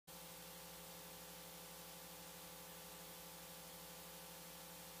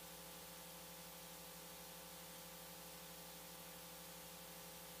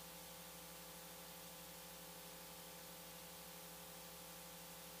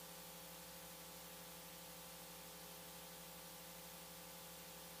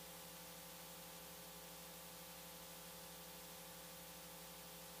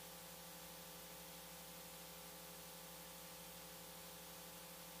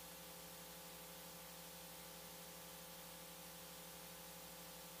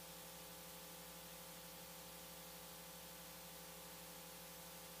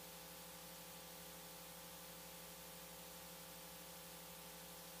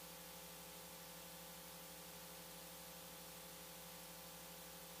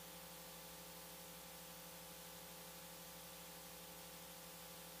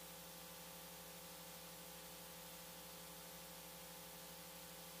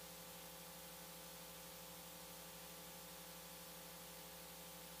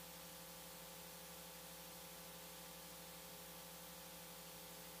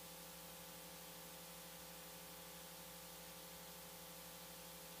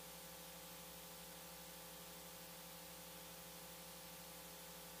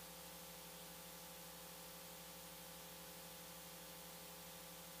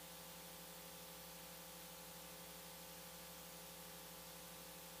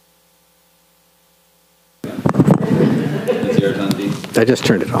I just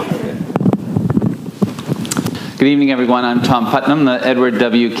turned it on. Good evening, everyone. I'm Tom Putnam, the Edward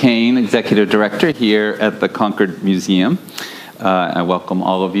W. Kane Executive Director here at the Concord Museum. I welcome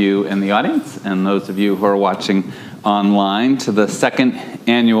all of you in the audience and those of you who are watching online to the second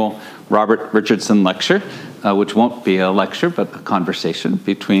annual Robert Richardson Lecture, which won't be a lecture, but a conversation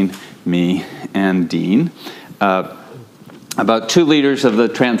between me and Dean about two leaders of the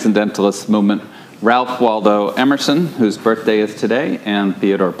Transcendentalist movement, Ralph Waldo Emerson, whose birthday is today, and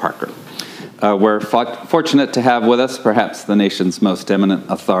Theodore Parker. We're fortunate to have with us perhaps the nation's most eminent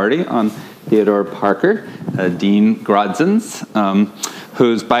authority on Theodore Parker, Dean Grodzins,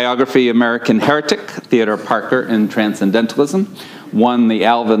 whose biography, American Heretic, Theodore Parker in Transcendentalism, won the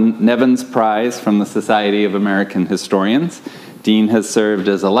Alvin Nevins Prize from the Society of American Historians. Dean has served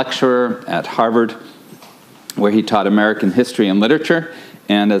as a lecturer at Harvard, where he taught American history and literature,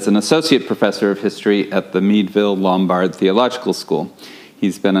 and as an associate professor of history at the Meadville Lombard Theological School.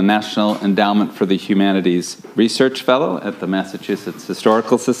 He's been a National Endowment for the Humanities Research Fellow at the Massachusetts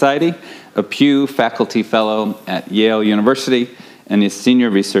Historical Society, a Pew Faculty Fellow at Yale University, and is senior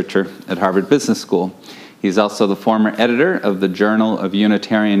researcher at Harvard Business School. He's also the former editor of the Journal of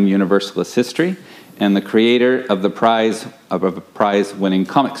Unitarian Universalist History and the creator of a prize-winning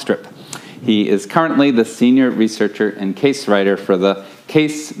comic strip. He is currently the senior researcher and case writer for the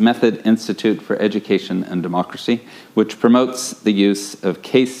Case Method Institute for Education and Democracy, which promotes the use of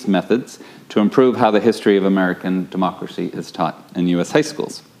case methods to improve how the history of American democracy is taught in U.S. high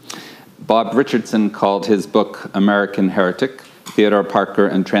schools. Bob Richardson called his book American Heretic, Theodore Parker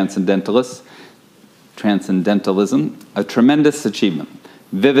and Transcendentalism a tremendous achievement.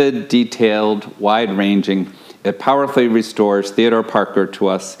 Vivid, detailed, wide-ranging, it powerfully restores Theodore Parker to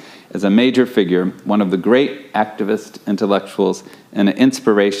us as a major figure, one of the great activist intellectuals and an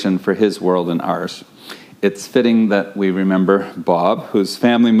inspiration for his world and ours. It's fitting that we remember Bob, whose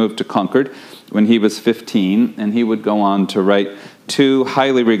family moved to Concord when he was 15, and he would go on to write two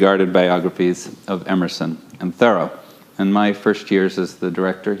highly regarded biographies of Emerson and Thoreau. In my first years as the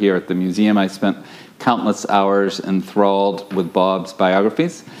director here at the museum, I spent countless hours enthralled with Bob's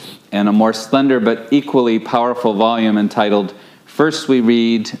biographies, and a more slender but equally powerful volume entitled First We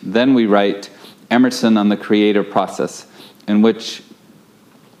Read, Then We Write, Emerson on the Creative Process, in which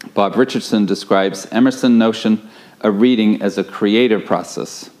Bob Richardson describes Emerson's notion of reading as a creative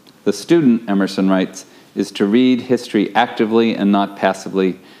process. The student, Emerson writes, is to read history actively and not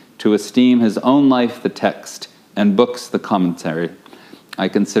passively, to esteem his own life the text and books the commentary. I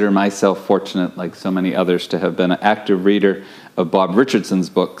consider myself fortunate, like so many others, to have been an active reader of Bob Richardson's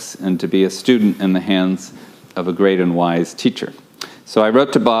books and to be a student in the hands of a great and wise teacher. So I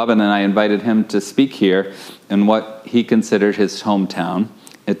wrote to Bob and then I invited him to speak here in what he considered his hometown.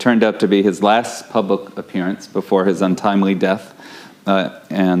 It turned out to be his last public appearance before his untimely death,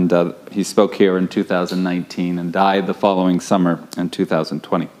 and he spoke here in 2019 and died the following summer in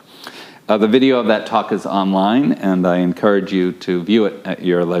 2020. The video of that talk is online, and I encourage you to view it at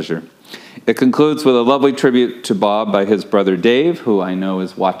your leisure. It concludes with a lovely tribute to Bob by his brother Dave, who I know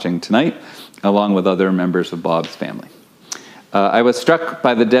is watching tonight, along with other members of Bob's family. I was struck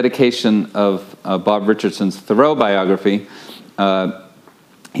by the dedication of Bob Richardson's Thoreau biography.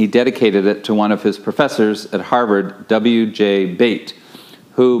 He dedicated it to one of his professors at Harvard, W.J. Bate,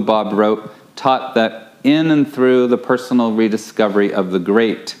 who, Bob wrote, taught that in and through the personal rediscovery of the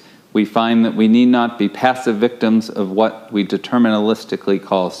great, we find that we need not be passive victims of what we deterministically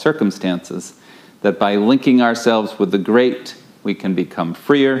call circumstances, that by linking ourselves with the great, we can become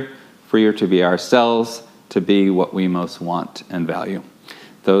freer to be ourselves, to be what we most want and value.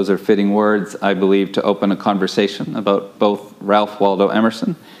 Those are fitting words, I believe, to open a conversation about both Ralph Waldo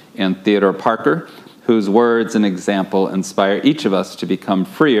Emerson and Theodore Parker, whose words and example inspire each of us to become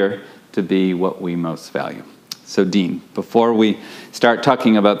freer to be what we most value. So Dean, before we start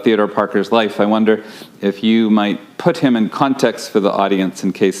talking about Theodore Parker's life, I wonder if you might put him in context for the audience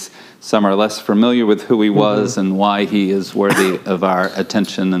in case some are less familiar with who he was and why he is worthy of our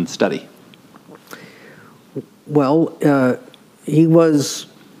attention and study. Well, he was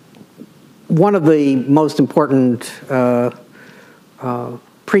one of the most important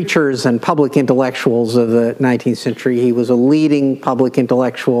preachers and public intellectuals of the 19th century. He was a leading public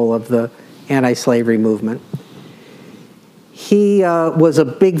intellectual of the anti-slavery movement. He was a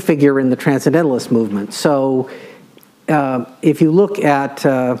big figure in the Transcendentalist movement. So if you look at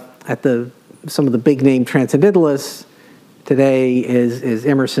some of the big-name Transcendentalists, today is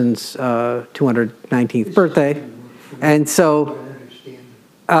Emerson's 219th birthday. And so,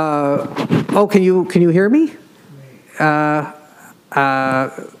 oh, can you hear me?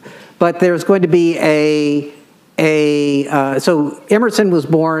 But there's going to be a So Emerson was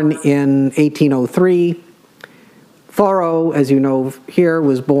born in 1803. Thoreau, as you know here,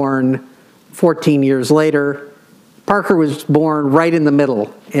 was born 14 years later. Parker was born right in the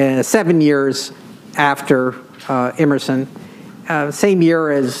middle, 7 years after Emerson, same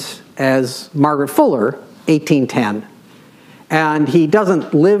year as Margaret Fuller, 1810. And he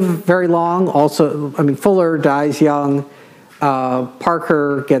doesn't live very long. Also, I mean, Fuller dies young.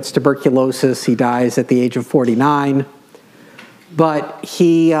 Parker gets tuberculosis. He dies at the age of 49. But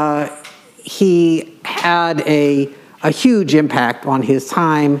he had a huge impact on his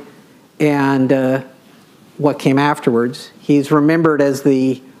time and what came afterwards. He's remembered as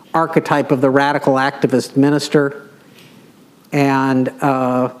the archetype of the radical activist minister. And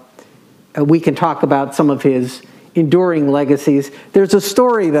we can talk about some of his enduring legacies. There's a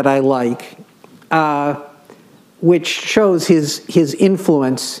story that I like, which shows his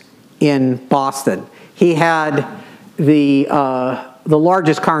influence in Boston. He had the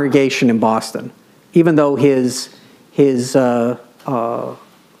largest congregation in Boston, even though his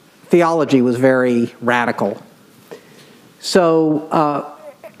theology was very radical. So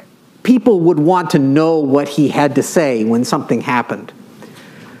people would want to know what he had to say when something happened.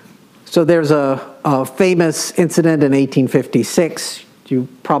 So there's a famous incident in 1856, you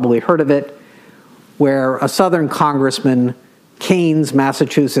probably heard of it, where a Southern congressman canes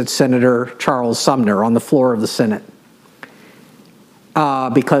Massachusetts Senator Charles Sumner on the floor of the Senate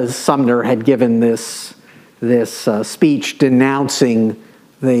because Sumner had given this speech denouncing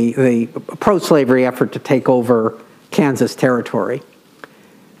the pro-slavery effort to take over Kansas territory.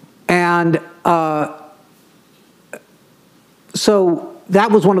 And so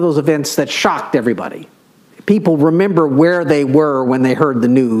that was one of those events that shocked everybody. People remember where they were when they heard the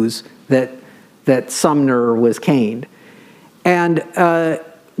news that Sumner was caned. And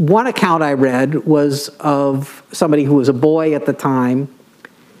one account I read was of somebody who was a boy at the time.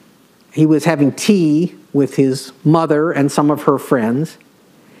 He was having tea with his mother and some of her friends,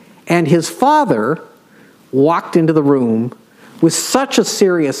 and his father walked into the room with such a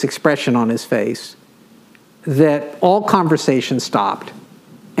serious expression on his face that all conversation stopped.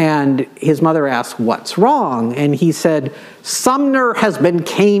 And his mother asked, "What's wrong?" And he said, "Sumner has been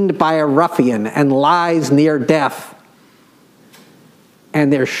caned by a ruffian and lies near death."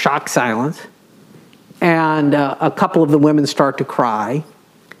 And there's shocked silence. And a couple of the women start to cry.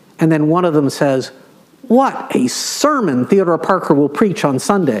 And then one of them says, "What a sermon Theodore Parker will preach on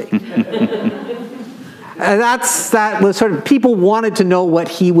Sunday." And that was sort of, people wanted to know what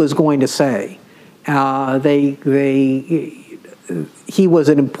he was going to say. He was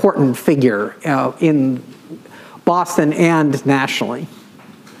an important figure in Boston and nationally.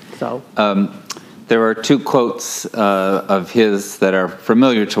 So there are two quotes of his that are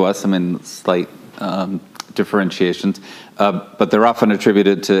familiar to us. I mean, slight differentiations, but they're often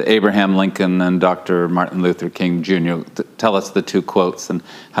attributed to Abraham Lincoln and Dr. Martin Luther King Jr. Tell us the two quotes and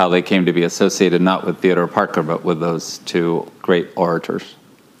how they came to be associated not with Theodore Parker, but with those two great orators.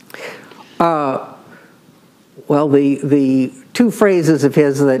 Well, the two phrases of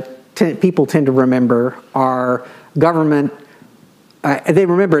his that people tend to remember are government, they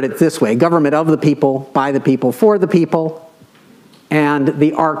remembered it this way: government of the people, by the people, for the people, and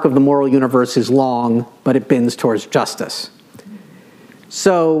the arc of the moral universe is long, but it bends towards justice.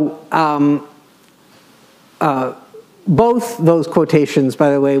 So both those quotations,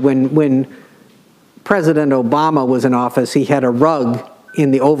 by the way, when President Obama was in office, he had a rug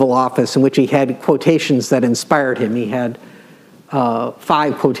in the Oval Office in which he had quotations that inspired him. He had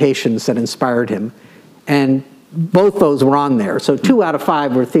 5 quotations that inspired him. And both those were on there. So 2 out of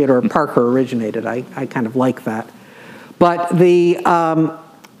 5 were Theodore Parker originated. I kind of like that. But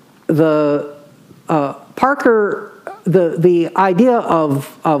Parker, the idea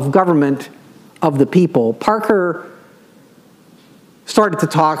of government of the people, Parker started to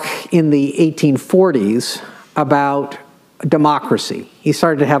talk in the 1840s about democracy. He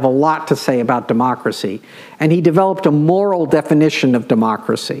started to have a lot to say about democracy. And he developed a moral definition of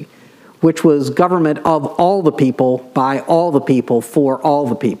democracy, which was government of all the people, by all the people, for all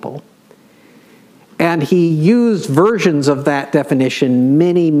the people. And he used versions of that definition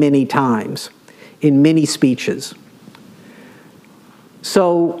many, many times in many speeches.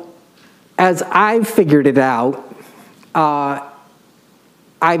 So as I've figured it out,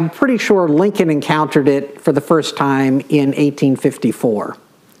 I'm pretty sure Lincoln encountered it for the first time in 1854.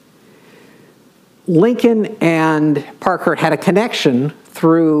 Lincoln and Parker had a connection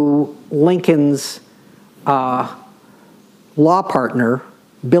through Lincoln's law partner,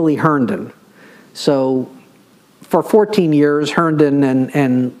 Billy Herndon. So for 14 years, Herndon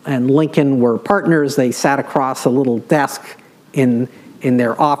and Lincoln were partners. They sat across a little desk in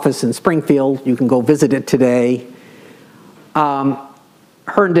their office in Springfield. You can go visit it today.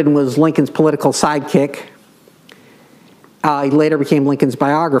 Herndon was Lincoln's political sidekick. He later became Lincoln's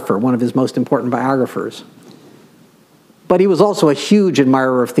biographer, one of his most important biographers. But he was also a huge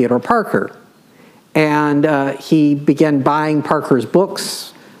admirer of Theodore Parker. And he began buying Parker's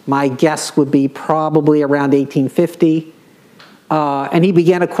books. My guess would be probably around 1850. And he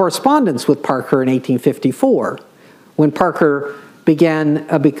began a correspondence with Parker in 1854, when Parker began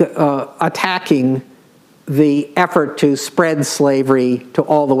attacking the effort to spread slavery to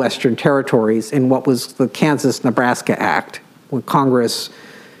all the Western territories in what was the Kansas-Nebraska Act, when Congress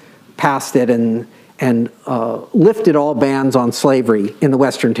passed it and lifted all bans on slavery in the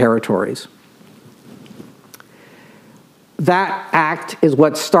Western territories. That act is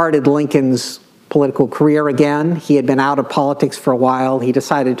what started Lincoln's political career again. He had been out of politics for a while. He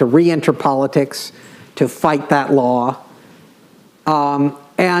decided to re-enter politics to fight that law.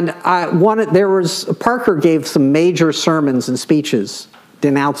 Parker gave some major sermons and speeches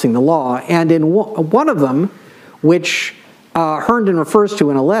denouncing the law, and in one of them, which Herndon refers to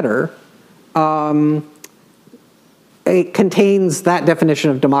in a letter, it contains that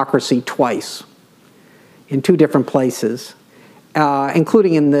definition of democracy twice, in two different places,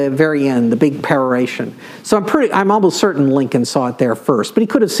 including in the very end, the big peroration. So I'm almost certain Lincoln saw it there first, but he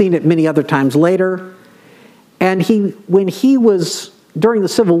could have seen it many other times later. And when he was during the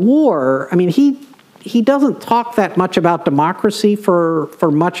Civil War, I mean, he doesn't talk that much about democracy for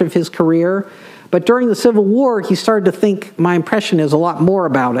much of his career, but during the Civil War, he started to think, my impression is, a lot more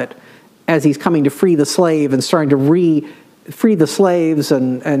about it as he's coming to free the slave and starting to free the slaves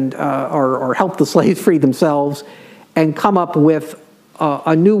or help the slaves free themselves and come up with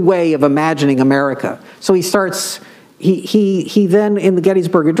a new way of imagining America. So he then, in the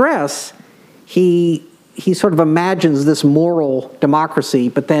Gettysburg Address, he sort of imagines this moral democracy,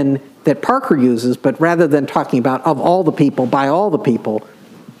 but then that Parker uses, but rather than talking about of all the people, by all the people,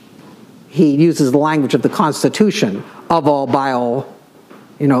 he uses the language of the Constitution, of all, by all,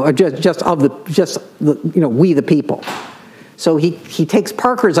 we the people. So he takes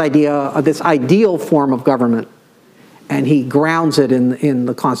Parker's idea of this ideal form of government and he grounds it in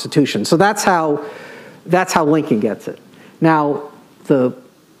the Constitution. So that's how Lincoln gets it. Now, the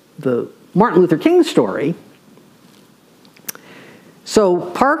Martin Luther King story.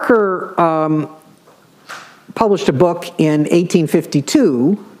 So Parker published a book in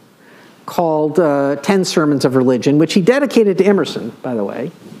 1852 called 10 Sermons of Religion, which he dedicated to Emerson, by the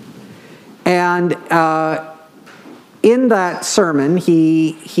way. And in that sermon,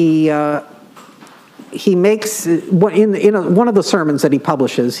 he makes, in one of the sermons that he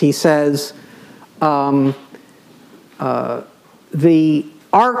publishes, he says, the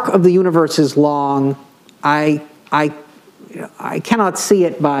arc of the universe is long. I cannot see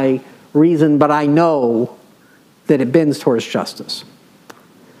it by reason, but I know that it bends towards justice.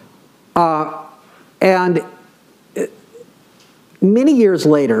 And many years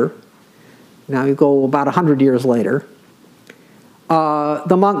later, now you go about 100 years later,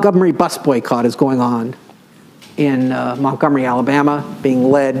 the Montgomery bus boycott is going on in Montgomery, Alabama, being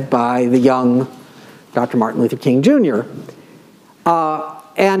led by the young Dr. Martin Luther King Jr.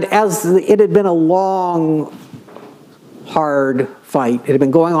 And as it had been a long, hard fight, it had been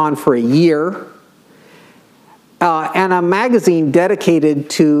going on for a year, and a magazine dedicated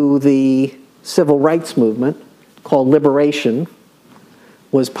to the civil rights movement called Liberation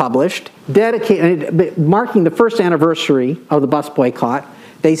was published, marking the first anniversary of the bus boycott.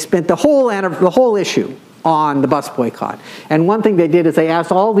 They spent the whole issue on the bus boycott. And one thing they did is they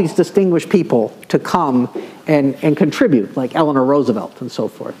asked all these distinguished people to come and contribute, like Eleanor Roosevelt and so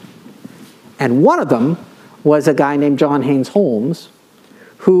forth. And one of them was a guy named John Haynes Holmes,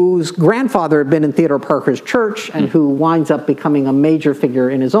 whose grandfather had been in Theodore Parker's church and who winds up becoming a major figure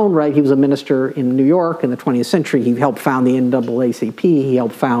in his own right. He was a minister in New York in the 20th century. He helped found the NAACP. He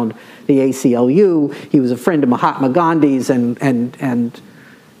helped found the ACLU. He was a friend of Mahatma Gandhi's and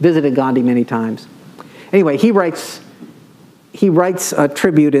visited Gandhi many times. Anyway, he writes a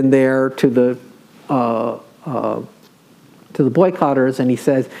tribute in there to the boycotters, and he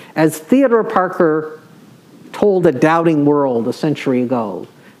says, as Theodore Parker told a doubting world a century ago,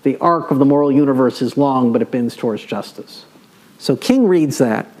 the arc of the moral universe is long, but it bends towards justice. So King reads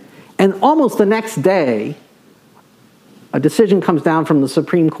that, and almost the next day, a decision comes down from the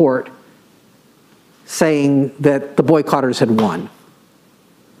Supreme Court saying that the boycotters had won.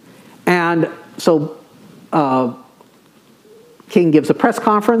 And so King gives a press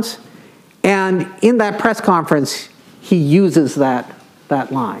conference, And in that press conference, he uses that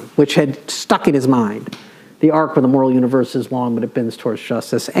line, which had stuck in his mind. The arc of the moral universe is long, but it bends towards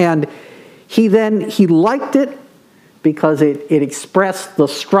justice. And he liked it because it expressed the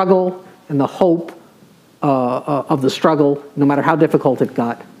struggle and the hope of the struggle, no matter how difficult it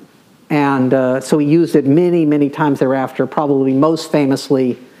got. And so he used it many, many times thereafter, probably most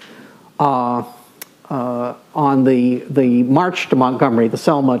famously on the march to Montgomery, the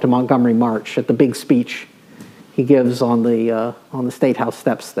Selma to Montgomery march, at the big speech he gives on the State House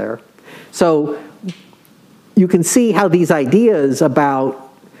steps there. So you can see how these ideas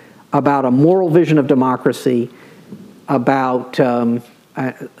about a moral vision of democracy, about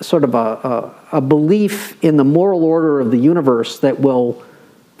sort of a belief in the moral order of the universe that will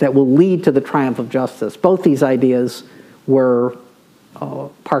lead to the triumph of justice. Both these ideas were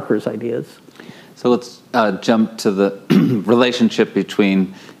Parker's ideas. So let's jump to the relationship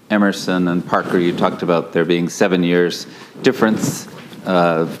between Emerson and Parker. You talked about there being 7 years difference.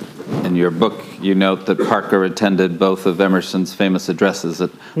 In your book, you note that Parker attended both of Emerson's famous addresses at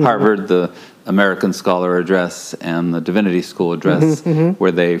Harvard, the American Scholar Address and the Divinity School Address.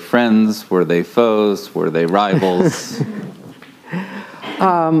 Were they friends? Were they foes? Were they rivals? They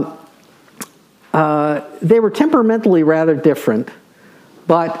were temperamentally rather different,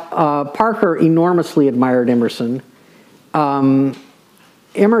 but Parker enormously admired Emerson.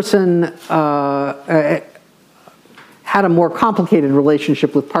 Emerson had a more complicated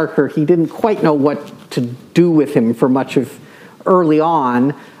relationship with Parker. He didn't quite know what to do with him for much of early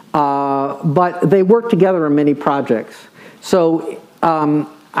on, but they worked together on many projects. So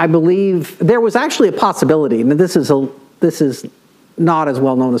I believe there was actually a possibility, and this is not as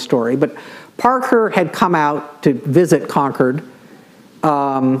well known a story, but Parker had come out to visit Concord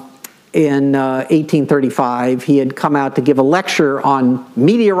in 1835. He had come out to give a lecture on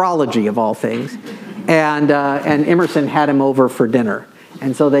meteorology, of all things, and Emerson had him over for dinner.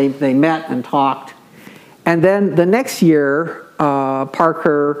 And so they met and talked. And then the next year,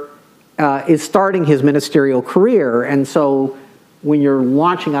 Parker is starting his ministerial career. And so when you're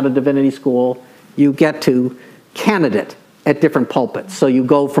launching out of divinity school, you get to candidate at different pulpits. So you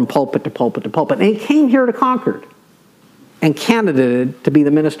go from pulpit to pulpit to pulpit. And he came here to Concord and candidated to be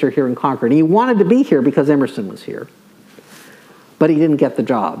the minister here in Concord. And he wanted to be here because Emerson was here. But he didn't get the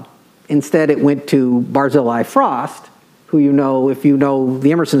job. Instead, it went to Barzillai Frost, who if you know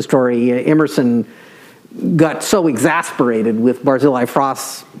the Emerson story, Emerson got so exasperated with Barzillai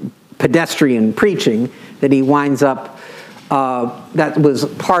Frost's pedestrian preaching that he winds up, that was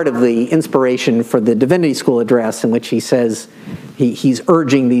part of the inspiration for the Divinity School address, in which he says he's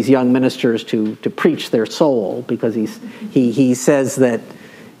urging these young ministers to preach their soul, because he says that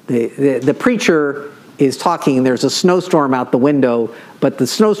the preacher is talking, and there's a snowstorm out the window, but the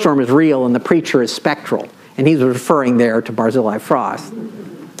snowstorm is real and the preacher is spectral. And he's referring there to Barzillai Frost.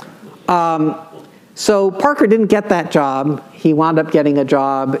 So Parker didn't get that job. He wound up getting a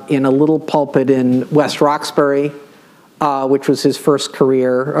job in a little pulpit in West Roxbury, which was his first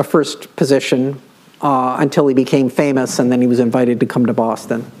position, until he became famous, and then he was invited to come to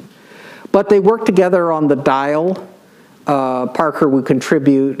Boston. But they worked together on the Dial. Parker would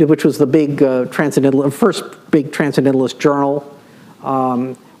contribute, which was the big first big transcendentalist journal,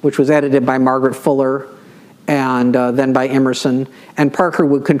 which was edited by Margaret Fuller and then by Emerson. And Parker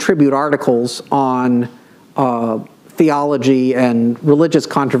would contribute articles on theology and religious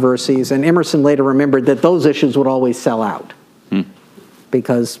controversies. And Emerson later remembered that those issues would always sell out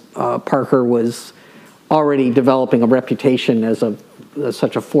because Parker was already developing a reputation as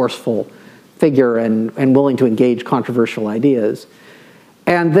such a forceful figure and willing to engage controversial ideas.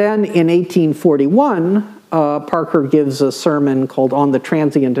 And then in 1841, Parker gives a sermon called On the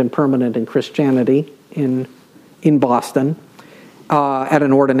Transient and Permanent in Christianity in Boston, at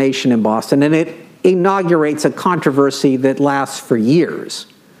an ordination in Boston. And it inaugurates a controversy that lasts for years,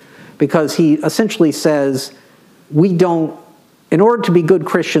 because he essentially says, in order to be good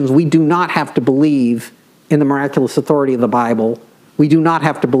Christians, we do not have to believe in the miraculous authority of the Bible. We do not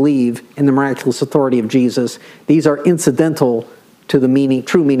have to believe in the miraculous authority of Jesus. These are incidental to the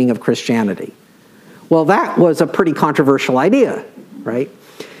true meaning of Christianity. Well, that was a pretty controversial idea, right?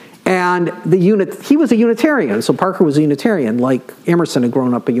 And he was a Unitarian, so Parker was a Unitarian, like Emerson had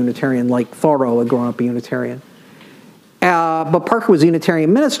grown up a Unitarian, like Thoreau had grown up a Unitarian. But Parker was a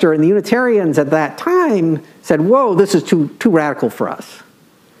Unitarian minister, and the Unitarians at that time said, whoa, this is too radical for us.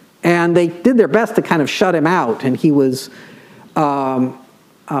 And they did their best to kind of shut him out, and he was banned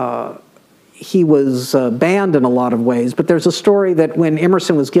in a lot of ways. But there's a story that when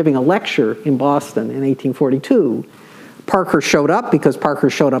Emerson was giving a lecture in Boston in 1842, Parker showed up because Parker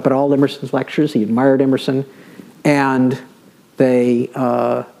showed up at all Emerson's lectures. He admired Emerson, and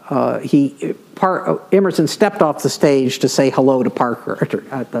Emerson stepped off the stage to say hello to Parker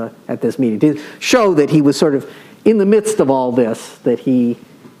at this meeting to show that he was sort of in the midst of all this, that he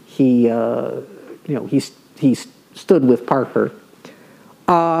stood with Parker.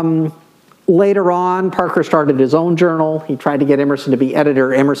 Later on, Parker started his own journal. He tried to get Emerson to be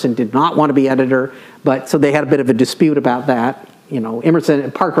editor. Emerson did not want to be editor, so they had a bit of a dispute about that.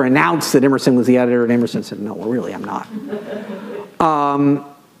 Parker announced that Emerson was the editor, and Emerson said, "No, well, really, I'm not."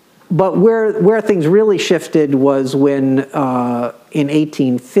 But where things really shifted was when, in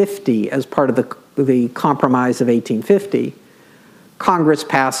 1850, as part of the Compromise of 1850, Congress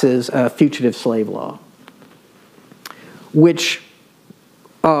passes a fugitive slave law, which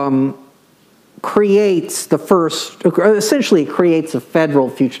essentially creates a federal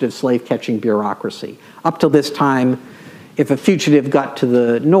fugitive slave catching bureaucracy. Up till this time, if a fugitive got to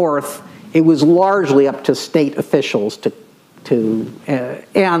the north, it was largely up to state officials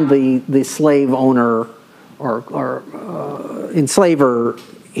and the slave owner or enslaver,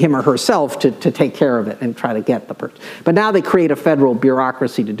 him or herself, to take care of it and try to get the person. But now they create a federal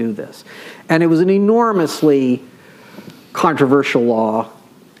bureaucracy to do this. And it was an enormously controversial law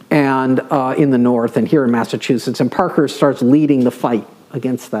and in the North and here in Massachusetts. And Parker starts leading the fight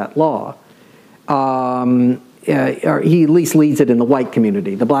against that law. He at least leads it in the white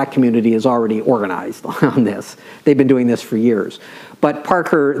community. The black community is already organized on this. They've been doing this for years. But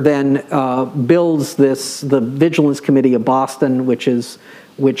Parker then builds the Vigilance Committee of Boston, which is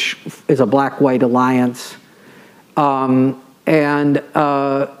a black-white alliance.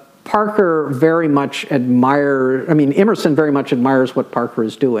 Parker very much Emerson very much admires what Parker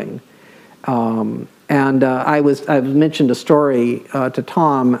is doing. I've mentioned a story to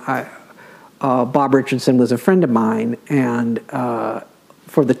Tom. Bob Richardson was a friend of mine, and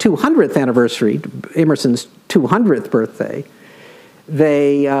for the 200th anniversary, Emerson's 200th birthday,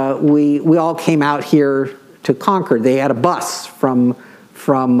 we all came out here to Concord. They had a bus from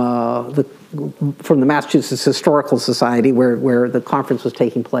the Massachusetts Historical Society, where the conference was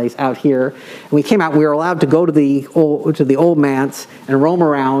taking place, out here. And we came out. We were allowed to go to the old manse and roam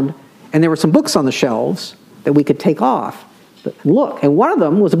around, and there were some books on the shelves that we could take off. Look, and one of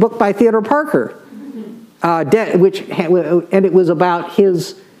them was a book by Theodore Parker, and it was about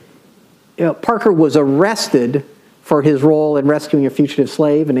his. Parker was arrested for his role in rescuing a fugitive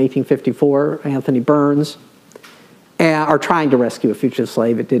slave in 1854, Anthony Burns, or trying to rescue a fugitive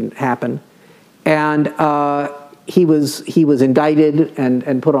slave. It didn't happen, and he was indicted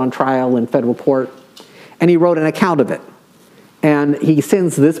and put on trial in federal court, and he wrote an account of it, and he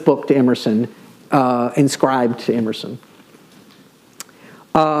sends this book to Emerson, inscribed to Emerson.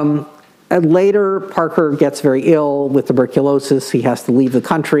 And later, Parker gets very ill with tuberculosis. He has to leave the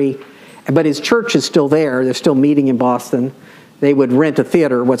country, but his church is still there. They're still meeting in Boston. They would rent a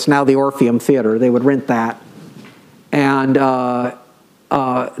theater, what's now the Orpheum Theater. They would rent that, and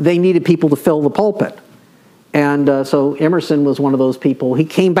they needed people to fill the pulpit. And so Emerson was one of those people. He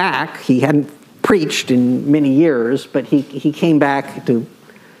came back. He hadn't preached in many years, but he came back to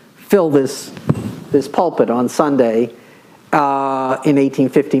fill this pulpit on Sunday. In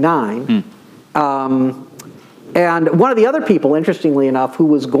 1859. And one of the other people, interestingly enough, who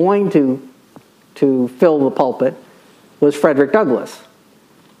was going to fill the pulpit was Frederick Douglass.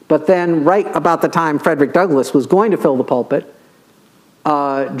 But then right about the time Frederick Douglass was going to fill the pulpit,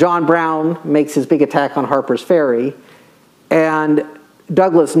 John Brown makes his big attack on Harper's Ferry, and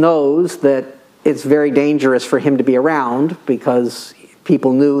Douglass knows that it's very dangerous for him to be around because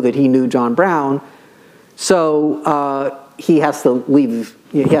people knew that he knew John Brown. So he has to leave.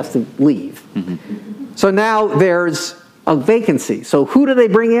 Mm-hmm. So now there's a vacancy. So who do they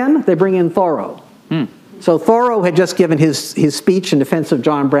bring in? They bring in Thoreau. So Thoreau had just given his speech in defense of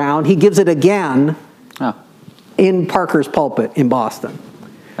John Brown. He gives it again in Parker's pulpit in Boston.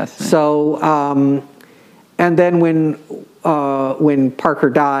 So, and then when Parker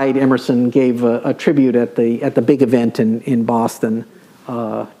died, Emerson gave a tribute at the big event in Boston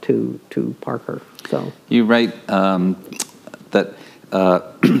to Parker. So you write that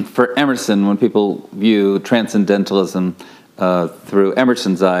for Emerson, when people view transcendentalism through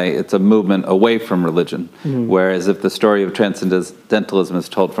Emerson's eye, it's a movement away from religion. Mm-hmm. Whereas if the story of transcendentalism is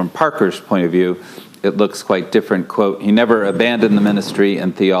told from Parker's point of view, it looks quite different. Quote, he never abandoned the ministry,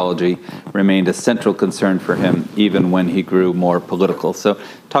 and theology remained a central concern for him, even when he grew more political. So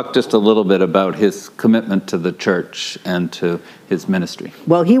talk just a little bit about his commitment to the church and to his ministry.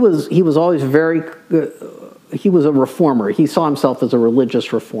 Well, he was always he was a reformer. He saw himself as a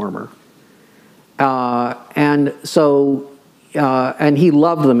religious reformer. And he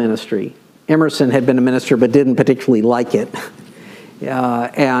loved the ministry. Emerson had been a minister but didn't particularly like it,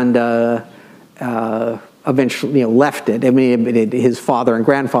 and eventually left it. I mean, his father and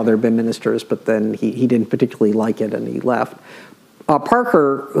grandfather had been ministers, but then he didn't particularly like it and he left.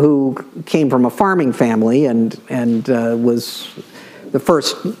 Parker, who came from a farming family and was the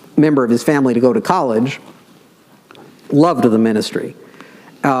first member of his family to go to college, loved the ministry.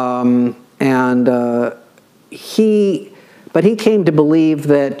 But he came to believe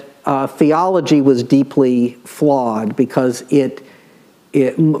that theology was deeply flawed because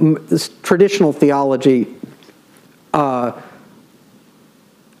traditional theology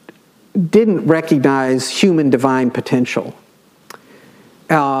didn't recognize human divine potential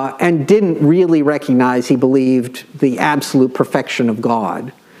and didn't really recognize, he believed, the absolute perfection of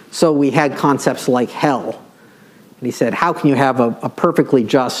God. So we had concepts like hell. And he said, how can you have a perfectly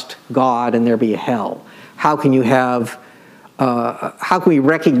just God and there be a hell? How can you have, how can we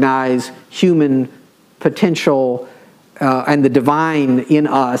recognize human potential and the divine in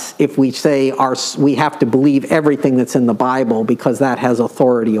us if we say we have to believe everything that's in the Bible because that has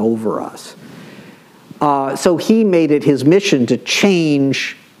authority over us? So he made it his mission to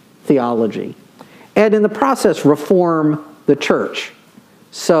change theology and in the process reform the church.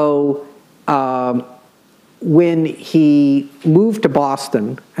 So when he moved to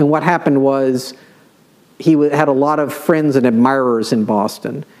Boston, and what happened was he had a lot of friends and admirers in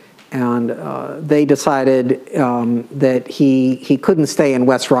Boston, and they decided that he couldn't stay in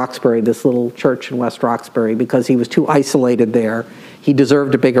West Roxbury, this little church in West Roxbury, because he was too isolated there. He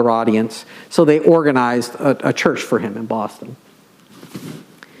deserved a bigger audience, so they organized a church for him in Boston.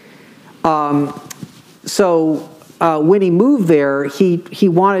 When he moved there, he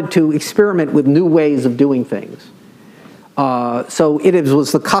wanted to experiment with new ways of doing things. So it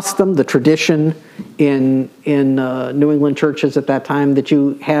was the custom, the tradition in New England churches at that time that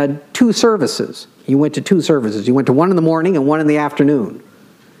you had two services. You went to two services. You went to one in the morning and one in the afternoon.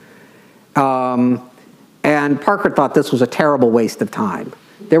 And Parker thought this was a terrible waste of time.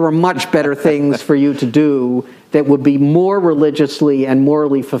 There were much better things for you to do that would be more religiously and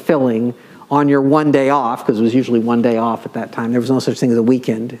morally fulfilling on your one day off, because it was usually one day off at that time. There was no such thing as a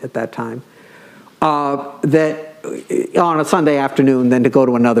weekend at that time. That on a Sunday afternoon than to go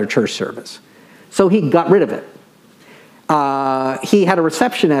to another church service. So he got rid of it. He had a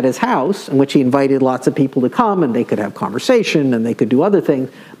reception at his house in which he invited lots of people to come and they could have conversation and they could do other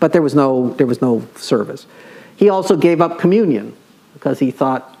things, but there was no service. He also gave up communion because he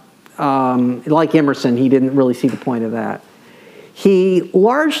thought, like Emerson, he didn't really see the point of that.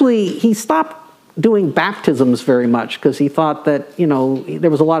 He stopped doing baptisms very much because he thought that,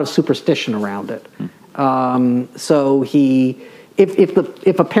 there was a lot of superstition around it. So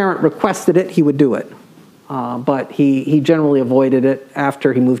if a parent requested it, he would do it. But he generally avoided it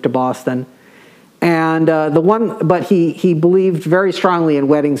after he moved to Boston. And but he believed very strongly in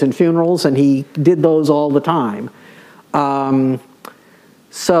weddings and funerals, and he did those all the time. And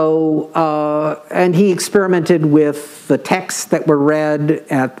he experimented with the texts that were read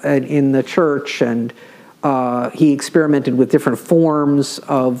in the church, and he experimented with different forms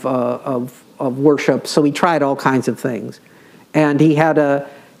of worship. So he tried all kinds of things, and he had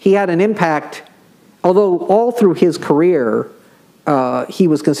an impact. Although all through his career, he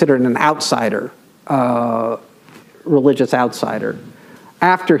was considered an outsider, religious outsider.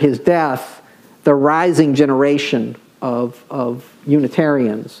 After his death, the rising generation of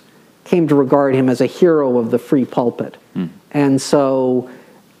Unitarians came to regard him as a hero of the free pulpit. And so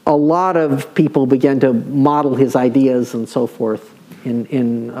a lot of people began to model his ideas and so forth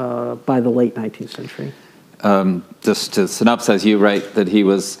by the late 19th century. Just to synopsize, you write that he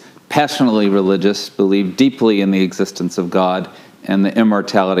was passionately religious, believed deeply in the existence of God and the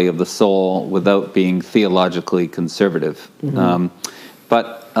immortality of the soul without being theologically conservative. Mm-hmm.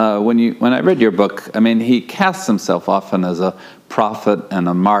 But when I read your book, I mean, he casts himself often as a prophet and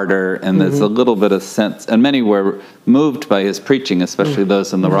a martyr, and there's a little bit of sense, and many were moved by his preaching, especially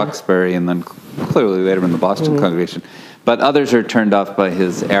those in the Roxbury and then clearly later in the Boston congregation. But others are turned off by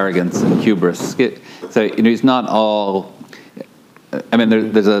his arrogance and hubris. So, he's not all... I mean,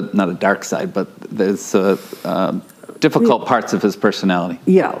 there's not a dark side, but there's difficult parts of his personality.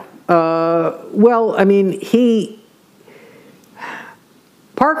 Yeah. Well, I mean,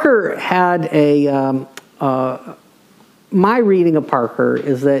 Parker had my reading of Parker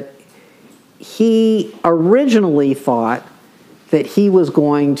is that he originally thought that he was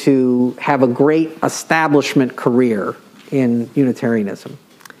going to have a great establishment career in Unitarianism.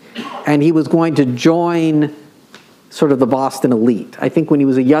 And he was going to join sort of the Boston elite. I think when he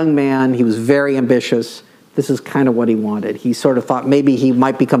was a young man, he was very ambitious. This is kind of what he wanted. He sort of thought maybe he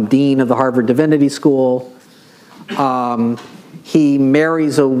might become dean of the Harvard Divinity School. He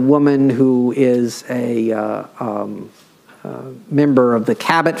marries a woman who is a member of the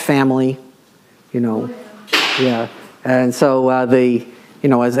Cabot family, yeah. And so as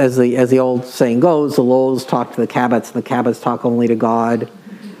the old saying goes, the Lowells talk to the Cabots, and the Cabots talk only to God.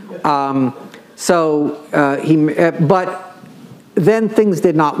 But then things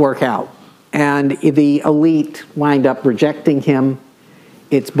did not work out, and the elite wind up rejecting him.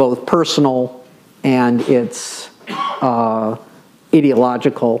 It's both personal and it's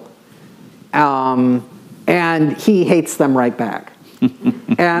ideological, and he hates them right back.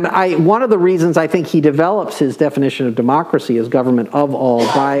 And one of the reasons I think he develops his definition of democracy as government of all,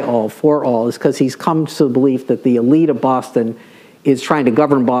 by all, for all, is because he's come to the belief that the elite of Boston is trying to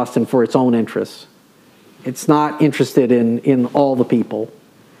govern Boston for its own interests. It's not interested in all the people,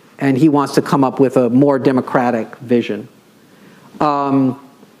 and he wants to come up with a more democratic vision.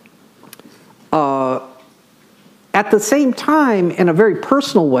 At the same time, in a very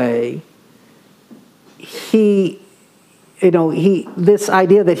personal way, this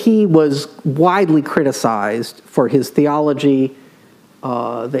idea that he was widely criticized for his theology,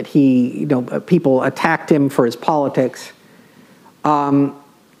 that people attacked him for his politics.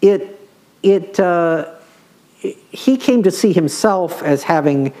 He came to see himself as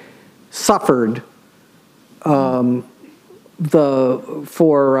having suffered the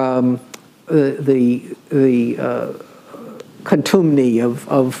contumely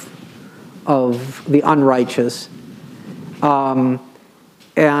of the unrighteous, and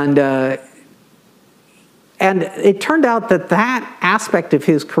it turned out that aspect of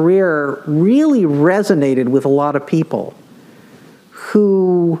his career really resonated with a lot of people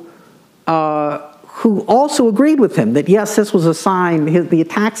who also agreed with him that yes, this was a sign. The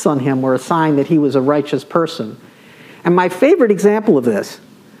attacks on him were a sign that he was a righteous person. And my favorite example of this,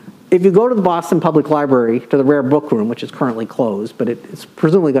 if you go to the Boston Public Library, to the Rare Book Room, which is currently closed, but it's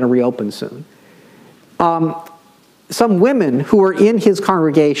presumably going to reopen soon, some women who were in his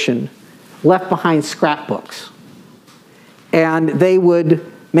congregation left behind scrapbooks. And they would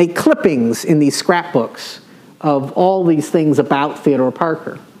make clippings in these scrapbooks of all these things about Theodore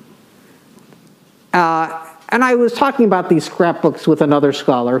Parker. And I was talking about these scrapbooks with another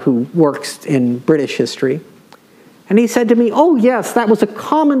scholar who works in British history. And he said to me, oh yes, that was a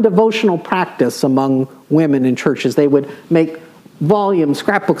common devotional practice among women in churches. They would make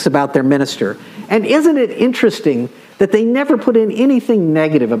scrapbooks about their minister. And isn't it interesting that they never put in anything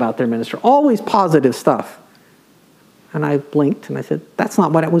negative about their minister, always positive stuff? And I blinked and I said, that's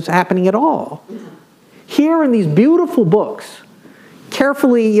not what was happening at all. Here in these beautiful books,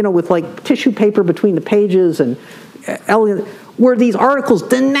 carefully, with like tissue paper between the pages and were these articles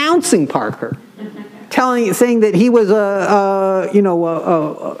denouncing Parker, saying that he was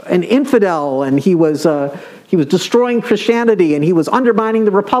an infidel, and he was destroying Christianity, and he was undermining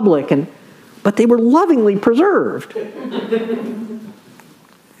the Republic, but they were lovingly preserved.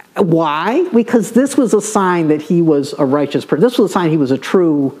 Why? Because this was a sign that he was a righteous person. This was a sign he was a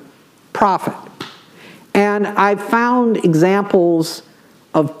true prophet. And I've found examples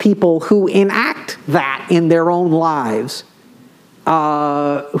of people who enact that in their own lives,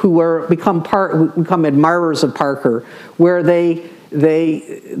 who become admirers of Parker, where they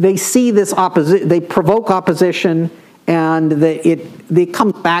see this opposition, they provoke opposition, and they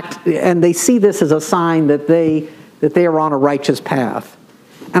come back and they see this as a sign that they are on a righteous path.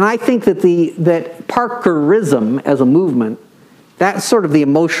 And I think that that Parkerism as a movement, that's sort of the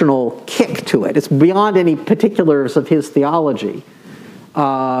emotional kick to it. It's beyond any particulars of his theology.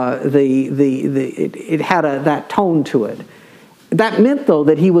 It had that tone to it. That meant, though,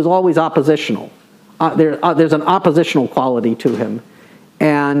 that he was always oppositional. There's an oppositional quality to him,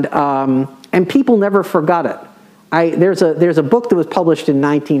 and people never forgot it. There's a book that was published in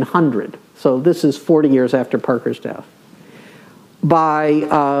 1900, so this is 40 years after Parker's death, by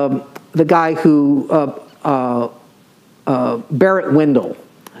the guy who Barrett Wendell,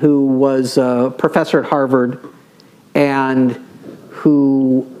 who was a professor at Harvard and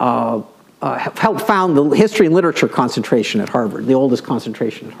who helped found the history and literature concentration at Harvard, the oldest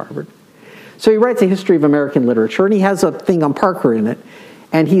concentration at Harvard. So he writes a history of American literature, and he has a thing on Parker in it,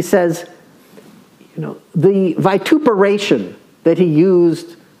 and he says, the vituperation that he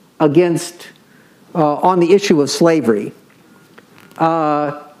used against on the issue of slavery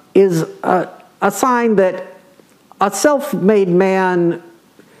is a sign that a self-made man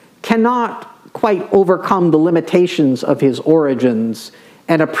cannot quite overcome the limitations of his origins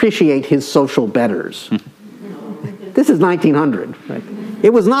and appreciate his social betters. This is 1900. Right?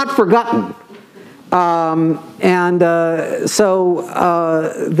 It was not forgotten. But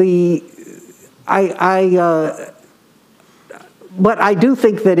I do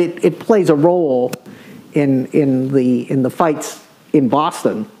think that it plays a role in the fights in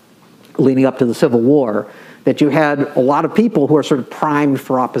Boston leading up to the Civil War, that you had a lot of people who are sort of primed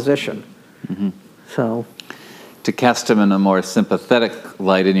for opposition. Mm-hmm. So, to cast him in a more sympathetic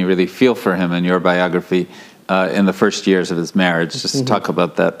light, and you really feel for him in your biography in the first years of his marriage, just talk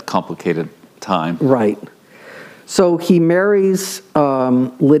about that complicated time. Right. So he marries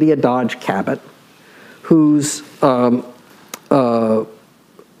Lydia Dodge Cabot, who's her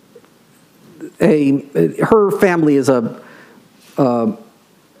family is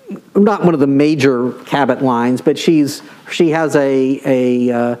not one of the major Cabot lines, but she has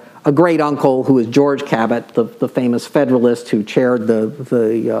a great uncle who is George Cabot, the famous Federalist who chaired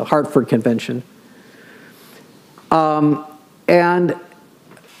the Hartford Convention, a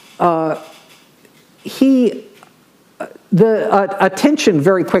tension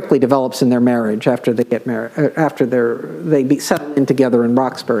very quickly develops in their marriage after they get married, they settle in together in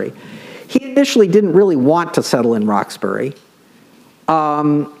Roxbury. He initially didn't really want to settle in Roxbury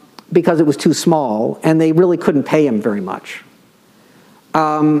because it was too small, and they really couldn't pay him very much.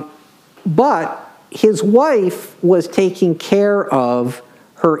 But his wife was taking care of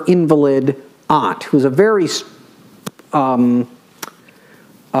her invalid aunt, who's a very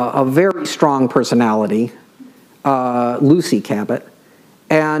strong personality, Lucy Cabot,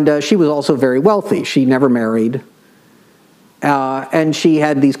 and she was also very wealthy. She never married, and she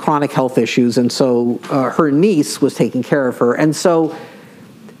had these chronic health issues, and so her niece was taking care of her. And so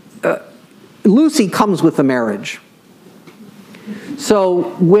Lucy comes with the marriage.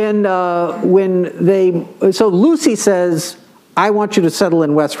 So so Lucy says, I want you to settle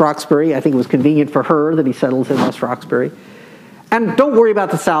in West Roxbury. I think it was convenient for her that he settles in West Roxbury. And don't worry about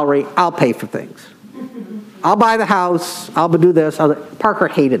the salary, I'll pay for things. I'll buy the house, I'll do this. Parker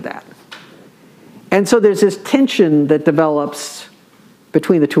hated that. And so there's this tension that develops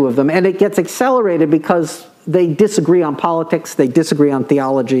between the two of them, and it gets accelerated because they disagree on politics, they disagree on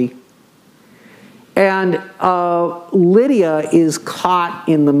theology. And Lydia is caught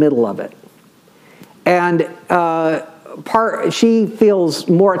in the middle of it. And she feels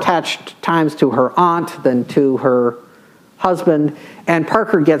more attached times to her aunt than to her husband, and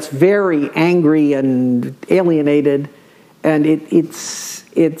Parker gets very angry and alienated, and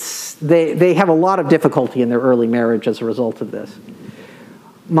they have a lot of difficulty in their early marriage as a result of this.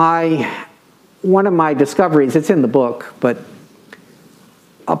 One of my discoveries, it's in the book, but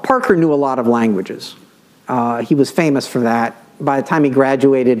Parker knew a lot of languages. He was famous for that. By the time he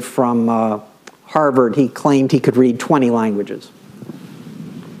graduated from Harvard, he claimed he could read 20 languages.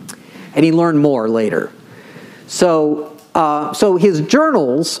 And he learned more later. So his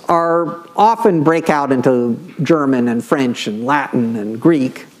journals often break out into German and French and Latin and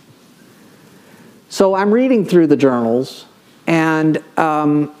Greek. So I'm reading through the journals, and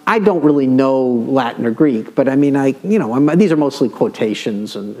I don't really know Latin or Greek, but I mean, these are mostly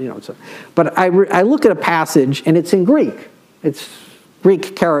quotations, and but I look at a passage and it's in Greek. It's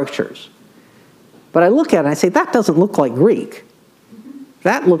Greek characters. But I look at it and I say, that doesn't look like Greek.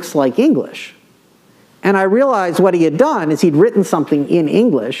 That looks like English. And I realized what he had done is he'd written something in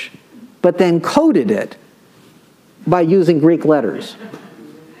English, but then coded it by using Greek letters.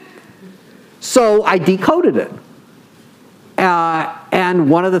 So I decoded it. And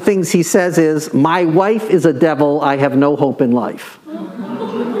one of the things he says is, my wife is a devil, I have no hope in life.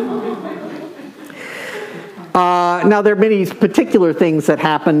 Now, there are many particular things that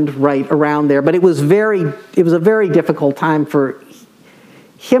happened right around there, but it was a very difficult time for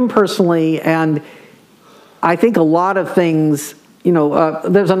him personally, and I think a lot of things,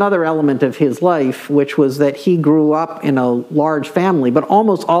 there's another element of his life, which was that he grew up in a large family, but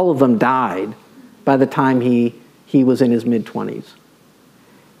almost all of them died by the time he was in his mid-20s.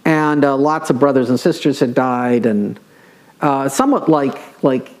 And lots of brothers and sisters had died, and somewhat like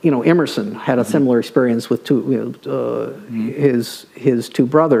Emerson had a similar experience with his two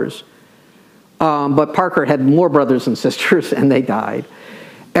brothers. But Parker had more brothers and sisters, and they died.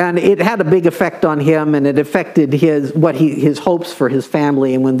 And it had a big effect on him, and it affected his hopes for his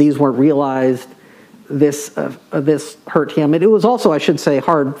family. And when these weren't realized, this hurt him. And it was also, I should say,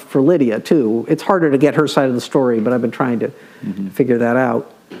 hard for Lydia too. It's harder to get her side of the story, but I've been trying to figure that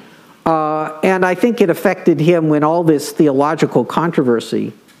out. And I think it affected him when all this theological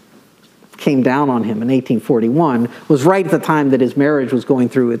controversy came down on him in 1841. Was right at the time that his marriage was going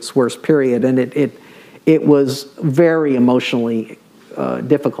through its worst period, and it was very emotionally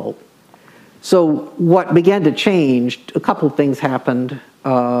difficult. So what began to change, a couple of things happened,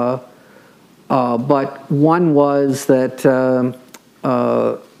 but one was that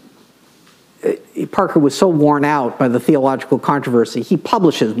Parker was so worn out by the theological controversy, he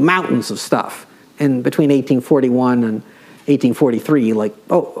publishes mountains of stuff in between 1841 and 1843, like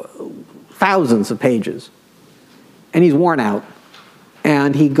thousands of pages. And he's worn out.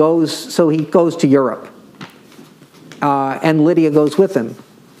 And he goes to Europe. And Lydia goes with him.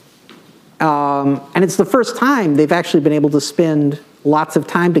 And it's the first time they've actually been able to spend lots of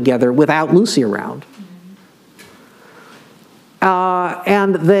time together without Lucy around.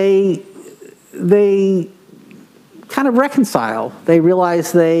 And they kind of reconcile. They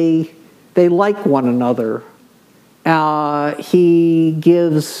realize they like one another. He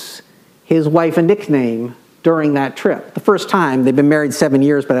gives his wife a nickname during that trip. The first time, they've been married 7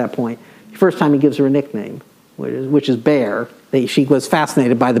 years by that point. The first time he gives her a nickname, which is Bear. She was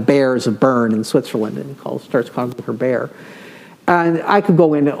fascinated by the bears of Bern in Switzerland and starts calling her Bear. And I could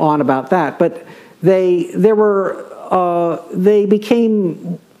go on about that, but they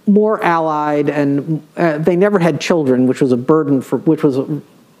became more allied, and they never had children, which was a burden which was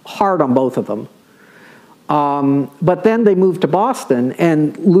hard on both of them. But then they moved to Boston,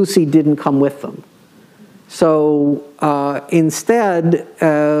 and Lucy didn't come with them. So instead,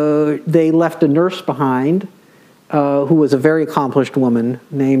 they left a nurse behind who was a very accomplished woman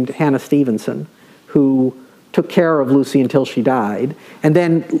named Hannah Stevenson, who took care of Lucy until she died. And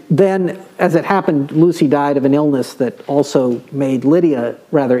then, as it happened, Lucy died of an illness that also made Lydia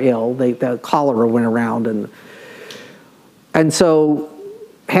rather ill. The cholera went around, and so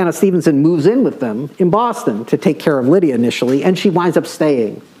Hannah Stevenson moves in with them in Boston to take care of Lydia initially, and she winds up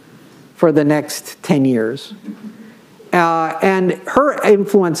staying for the next 10 years. And her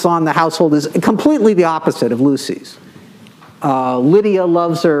influence on the household is completely the opposite of Lucy's. Lydia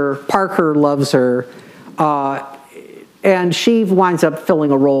loves her, Parker loves her, and she winds up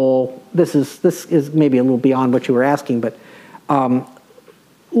filling a role. This is maybe a little beyond what you were asking, but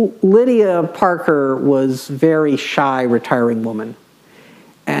Lydia Parker was a very shy, retiring woman.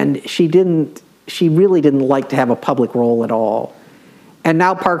 And she really didn't like to have a public role at all. And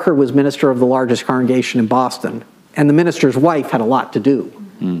now Parker was minister of the largest congregation in Boston, and the minister's wife had a lot to do,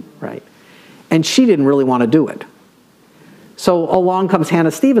 right? And she didn't really want to do it. So along comes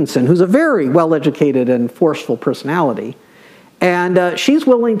Hannah Stevenson, who's a very well-educated and forceful personality, and she's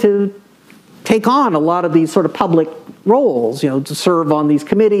willing to take on a lot of these sort of public roles, to serve on these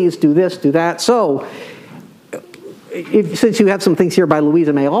committees, do this, do that. So since you have some things here by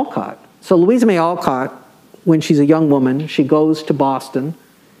Louisa May Alcott. So Louisa May Alcott, when she's a young woman, she goes to Boston,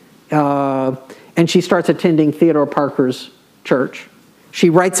 and she starts attending Theodore Parker's church. She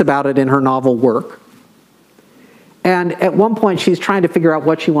writes about it in her novel Work. And at one point, she's trying to figure out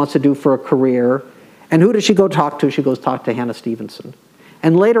what she wants to do for a career. And who does she go talk to? She goes talk to Hannah Stevenson.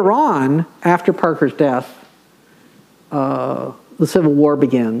 And later on, after Parker's death, the Civil War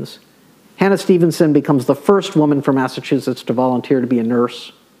begins. Hannah Stevenson becomes the first woman from Massachusetts to volunteer to be a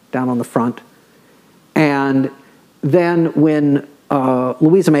nurse down on the front. And then when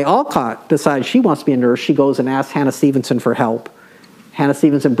Louisa May Alcott decides she wants to be a nurse, she goes and asks Hannah Stevenson for help. Hannah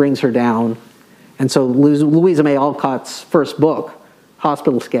Stevenson brings her down. And so Louisa May Alcott's first book,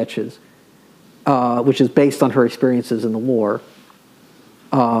 Hospital Sketches, which is based on her experiences in the war,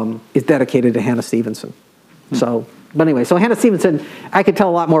 is dedicated to Hannah Stevenson. But anyway, so Hannah Stevenson, I could tell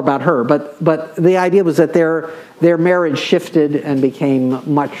a lot more about her, but the idea was that their marriage shifted and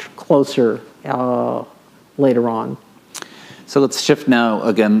became much closer later on. So let's shift now,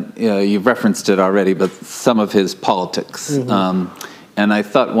 again, you've referenced it already, but some of his politics. And I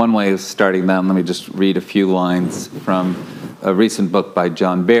thought one way of starting that, let me just read a few lines from a recent book by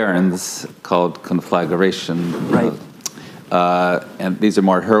John Behrens called Conflagration. Right. And these are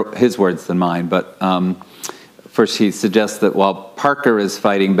more his words than mine, but first he suggests that while Parker is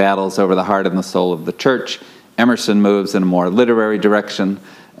fighting battles over the heart and the soul of the church, Emerson moves in a more literary direction.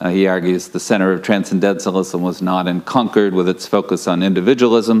 He argues the center of transcendentalism was not in Concord with its focus on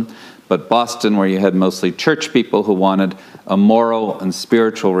individualism, but Boston, where you had mostly church people who wanted a moral and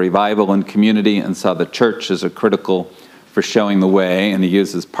spiritual revival in community and saw the church as a critical for showing the way, and he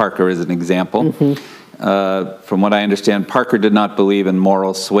uses Parker as an example. From what I understand, Parker did not believe in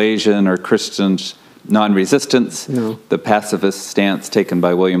moral suasion or Christian non-resistance, the pacifist stance taken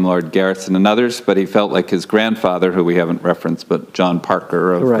by William Lord Garrison and others, but he felt like his grandfather, who we haven't referenced, but John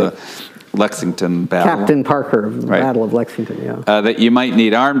Parker of the Lexington Battle. Captain Parker of the Battle of Lexington, yeah. That you might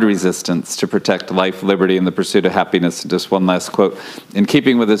need armed resistance to protect life, liberty, and the pursuit of happiness. Just one last quote. In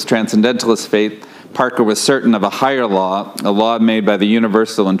keeping with his transcendentalist faith, Parker was certain of a higher law, a law made by the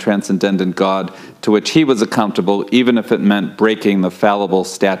universal and transcendent God, to which he was accountable, even if it meant breaking the fallible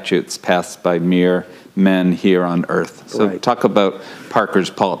statutes passed by mere men here on earth. So Right. talk about Parker's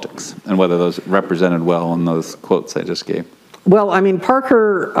politics and whether those represented well in those quotes I just gave. Well, I mean,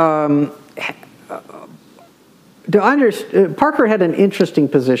 Parker had an interesting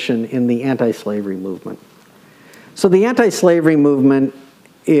position in the anti-slavery movement. So the anti-slavery movement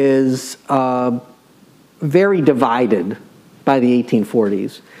is very divided by the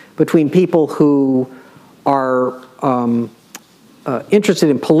 1840s between people who are interested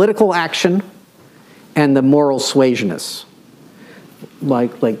in political action and the moral suasionists,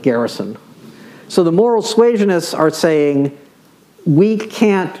 like Garrison. So the moral suasionists are saying, we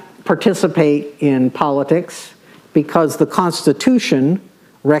can't participate in politics because the Constitution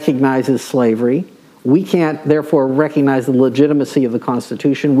recognizes slavery. We can't, therefore, recognize the legitimacy of the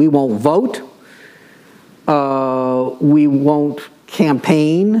Constitution. We won't vote. We won't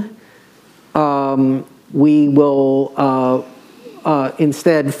campaign. We will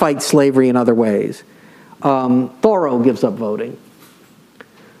instead fight slavery in other ways. Thoreau gives up voting.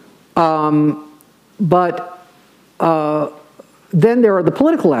 But then there are the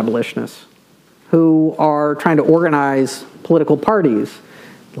political abolitionists who are trying to organize political parties,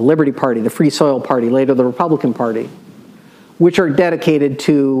 the Liberty Party, the Free Soil Party, later the Republican Party, which are dedicated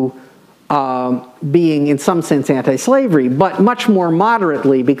to being, in some sense, anti-slavery, but much more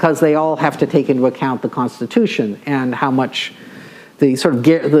moderately because they all have to take into account the Constitution and how much the sort of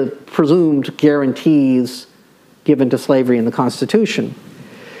the presumed guarantees given to slavery in the Constitution.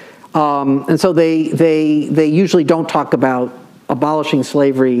 And so they usually don't talk about abolishing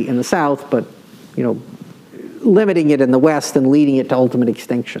slavery in the South, but limiting it in the West and leading it to ultimate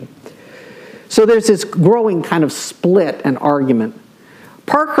extinction. So there's this growing kind of split and argument.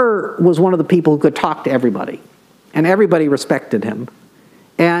 Parker was one of the people who could talk to everybody, and everybody respected him.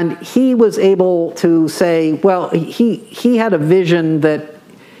 And he was able to say, well, he had a vision that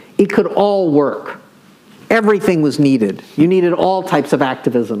it could all work. Everything was needed. You needed all types of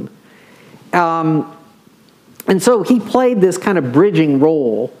activism. And so he played this kind of bridging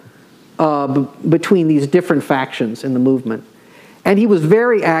role between these different factions in the movement. And he was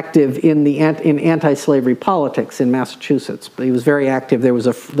very active in anti-slavery politics in Massachusetts. But he was very active. There was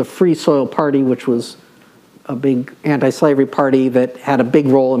the Free Soil Party, which was a big anti-slavery party that had a big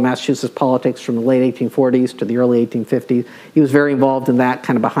role in Massachusetts politics from the late 1840s to the early 1850s. He was very involved in that,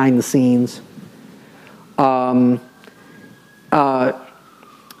 kind of behind the scenes. He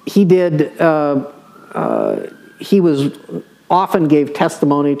often gave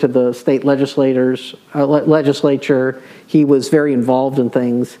testimony to the state legislature. He was very involved in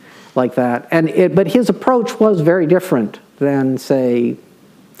things like that. But his approach was very different than, say,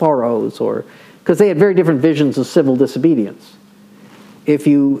 Thoreau's, because they had very different visions of civil disobedience. If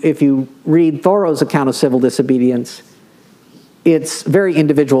you read Thoreau's account of civil disobedience, it's very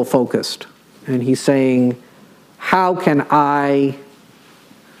individual focused. And he's saying, how can I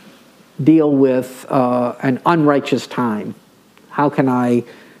deal with an unrighteous time? How can I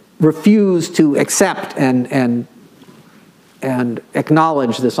refuse to accept and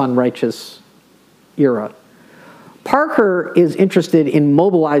acknowledge this unrighteous era? Parker is interested in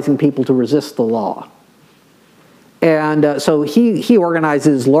mobilizing people to resist the law. And so he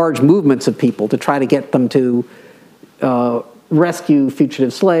organizes large movements of people to try to get them to rescue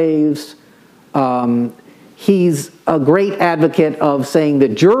fugitive slaves. He's a great advocate of saying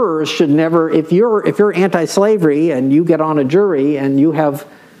that jurors should never, if you're anti-slavery and you get on a jury and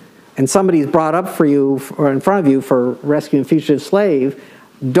somebody's brought up for you or in front of you for rescuing a fugitive slave,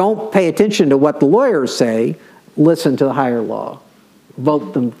 don't pay attention to what the lawyers say. Listen to the higher law.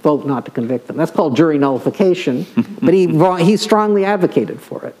 Vote not to convict them. That's called jury nullification, but he strongly advocated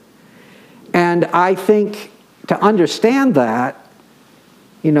for it. And I think to understand that,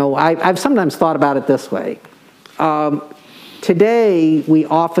 I've sometimes thought about it this way. Today, we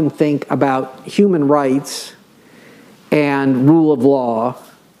often think about human rights and rule of law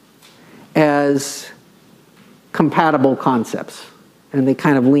as compatible concepts, and they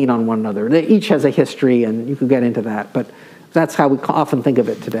kind of lean on one another. They each has a history, and you could get into that, but that's how we often think of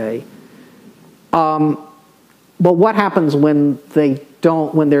it today. But what happens when they're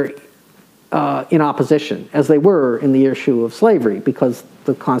in opposition, as they were in the issue of slavery, because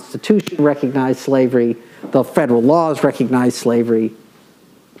the Constitution recognized slavery, the federal laws recognize slavery.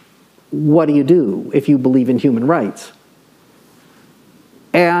 What do you do if you believe in human rights?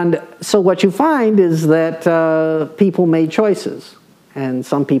 And so what you find is that people made choices, and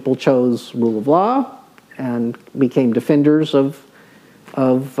some people chose rule of law and became defenders of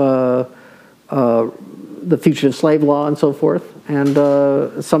the fugitive slave law and so forth,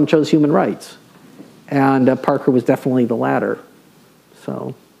 and some chose human rights. And Parker was definitely the latter.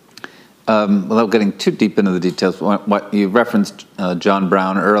 So, without getting too deep into the details, what you referenced John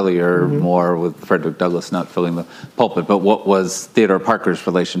Brown earlier, more with Frederick Douglass not filling the pulpit, but what was Theodore Parker's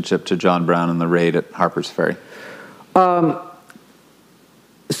relationship to John Brown and the raid at Harper's Ferry?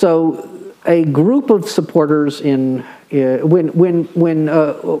 So a group of supporters when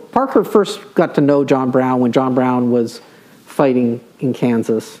Parker first got to know John Brown, when John Brown was fighting in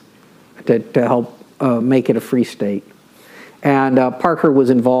Kansas to help make it a free state. And Parker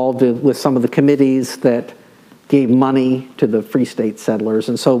was involved with some of the committees that gave money to the free state settlers.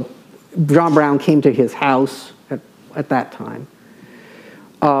 And so John Brown came to his house at that time.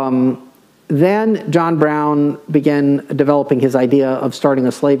 Then John Brown began developing his idea of starting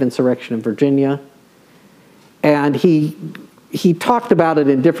a slave insurrection in Virginia. And he talked about it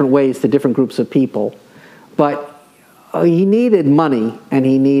in different ways to different groups of people. But he needed money and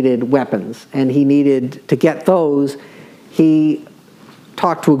he needed weapons. And he needed to get those. He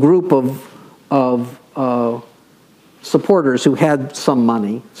talked to a group of supporters who had some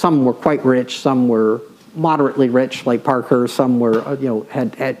money. Some were quite rich, some were moderately rich, like Parker. Some were,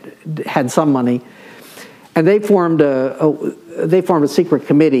 had some money, and they formed a secret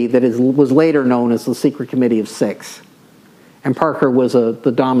committee that was later known as the Secret Committee of Six. And Parker was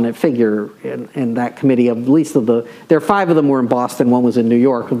the dominant figure in that committee. At least there are 5 of them were in Boston. One was in New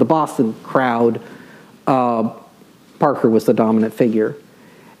York. Of the Boston crowd, Parker was the dominant figure.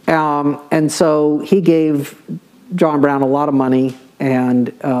 And so he gave John Brown a lot of money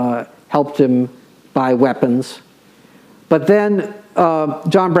and helped him buy weapons. But then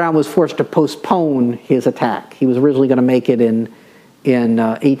John Brown was forced to postpone his attack. He was originally going to make it in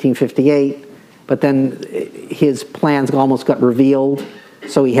 1858, but then his plans almost got revealed.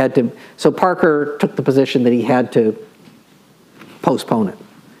 So Parker took the position that he had to postpone it,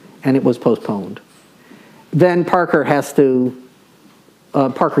 and it was postponed. Then Parker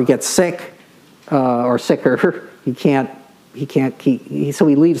gets sick or sicker. So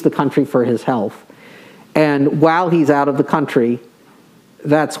he leaves the country for his health. And while he's out of the country,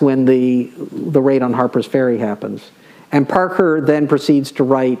 that's when the raid on Harper's Ferry happens. And Parker then proceeds to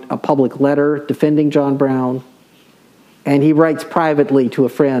write a public letter defending John Brown. And he writes privately to a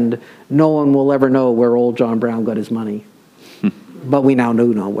friend, "No one will ever know where old John Brown got his money." But we now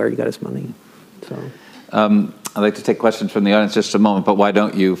do know where he got his money. So. I'd like to take questions from the audience just a moment, but why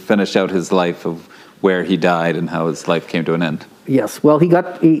don't you finish out his life of where he died and how his life came to an end? Yes, well, he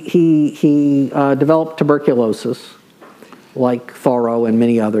developed tuberculosis, like Thoreau and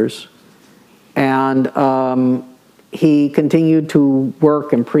many others, and he continued to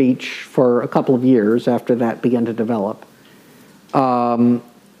work and preach for a couple of years after that began to develop.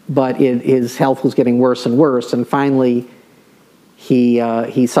 But his health was getting worse and worse, and finally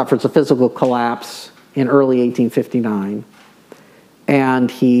he suffers a physical collapse in early 1859, and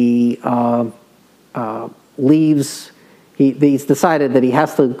he leaves. He's decided that he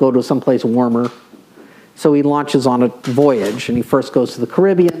has to go to someplace warmer, so he launches on a voyage, and he first goes to the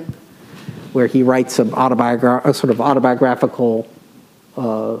Caribbean, where he writes a sort of autobiographical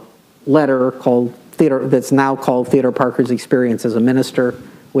letter that's now called Theodore Parker's Experience as a Minister,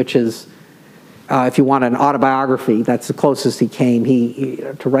 which is, if you want an autobiography, that's the closest he came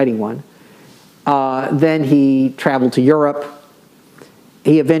to writing one. Then he traveled to Europe.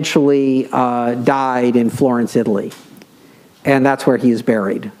 He eventually died in Florence, Italy. And that's where he is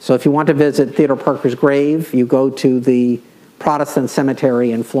buried. So if you want to visit Theodore Parker's grave, you go to the Protestant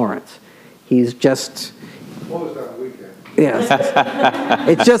cemetery in Florence. He's just... Closed on the weekend. Yes.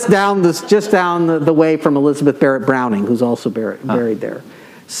 It's just down the way from Elizabeth Barrett Browning, who's also buried there.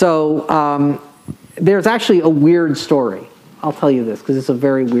 So there's actually a weird story. I'll tell you this, because it's a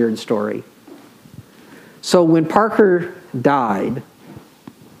very weird story. So when Parker died,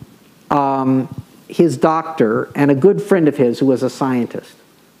 his doctor and a good friend of his who was a scientist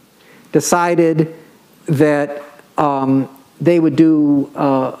decided that they would do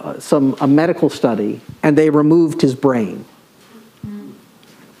a medical study, and they removed his brain.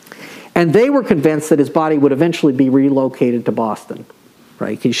 And they were convinced that his body would eventually be relocated to Boston,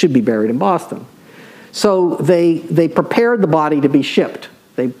 right? He should be buried in Boston. So they prepared the body to be shipped.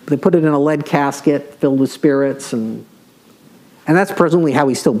 They put it in a lead casket filled with spirits, and that's presumably how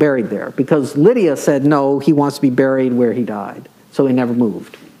he's still buried there, because Lydia said, no, he wants to be buried where he died, so he never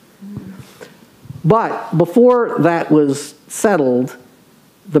moved. But before that was settled,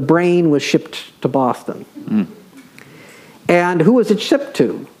 the brain was shipped to Boston. And who was it shipped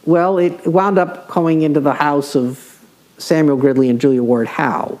to? Well, it wound up going into the house of Samuel Gridley and Julia Ward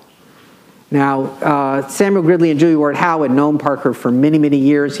Howe. Now, Samuel Gridley and Julia Ward Howe had known Parker for many, many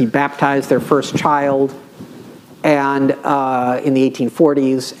years. He baptized their first child and in the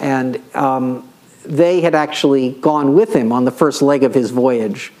 1840s, and they had actually gone with him on the first leg of his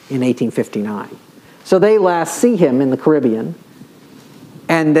voyage in 1859. So they last see him in the Caribbean,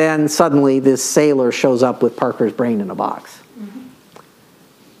 and then suddenly this sailor shows up with Parker's brain in a box.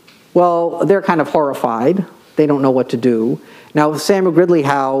 Well, they're kind of horrified. They don't know what to do. Now, Samuel Gridley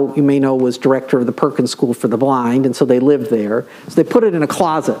Howe, you may know, was director of the Perkins School for the Blind, and so they lived there. So they put it in a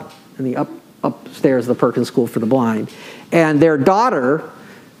closet in the upstairs of the Perkins School for the Blind. And their daughter,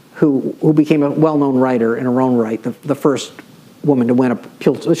 who became a well-known writer in her own right, the first woman to win a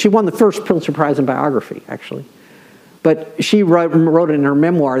Pulitzer. She won the first Pulitzer Prize in biography, actually. But she wrote in her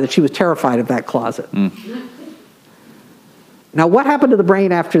memoir that she was terrified of that closet. Now, what happened to the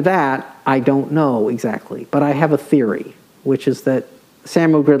brain after that, I don't know exactly. But I have a theory, which is that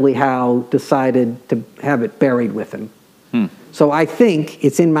Samuel Gridley Howe decided to have it buried with him. So I think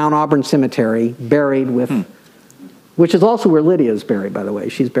it's in Mount Auburn Cemetery, buried with, which is also where Lydia is buried, by the way.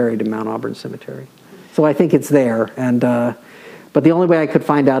 She's buried in Mount Auburn Cemetery. So I think it's there. And but the only way I could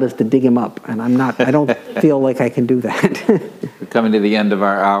find out is to dig him up, and I don't feel like I can do that. We're coming to the end of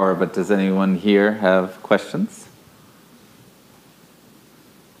our hour, but does anyone here have questions?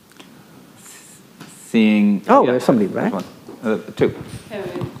 Seeing... Oh, there's somebody back. Two.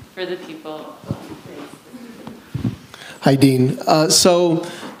 For the people. Hi, Dean. So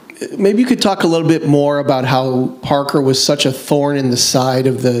maybe you could talk a little bit more about how Parker was such a thorn in the side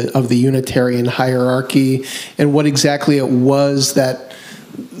of the Unitarian hierarchy, and what exactly it was that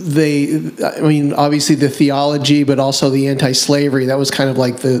obviously the theology, but also the anti-slavery, that was kind of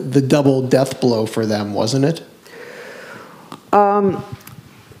like the double death blow for them, wasn't it?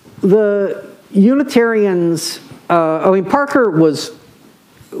 The Unitarians, Parker was,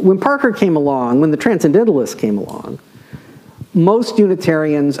 when Parker came along, when the Transcendentalists came along, most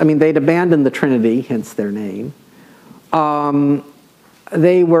Unitarians, they'd abandoned the Trinity, hence their name. They'd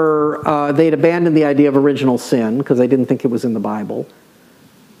abandoned the idea of original sin because they didn't think it was in the Bible.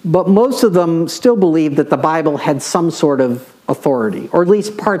 But most of them still believed that the Bible had some sort of authority, or at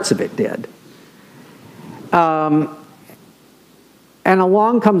least parts of it did. And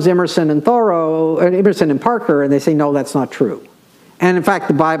along comes Emerson and Parker, and they say, no, that's not true. And in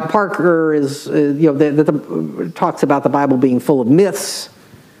fact, Parker is, talks about the Bible being full of myths.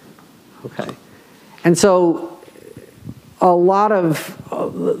 Okay. And so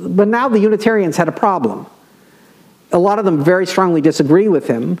but now the Unitarians had a problem. A lot of them very strongly disagree with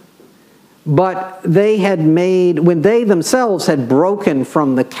him, but when they themselves had broken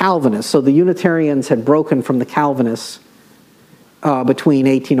from the Calvinists, so the Unitarians had broken from the Calvinists between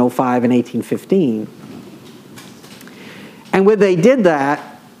 1805 and 1815. And when they did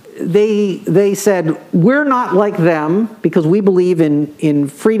that, they said, we're not like them because we believe in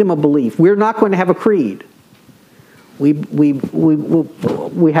freedom of belief. We're not going to have a creed. We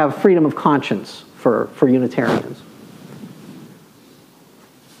have freedom of conscience for Unitarians.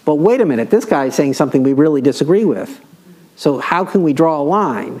 But wait a minute, this guy is saying something we really disagree with. So how can we draw a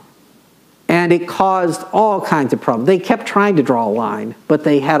line? And it caused all kinds of problems. They kept trying to draw a line, but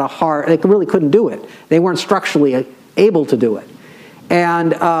they really couldn't do it. They weren't structurally able to do it.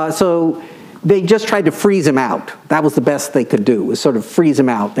 And so they just tried to freeze him out. That was the best they could do, was sort of freeze him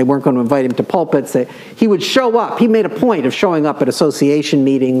out. They weren't going to invite him to pulpits. He would show up. He made a point of showing up at association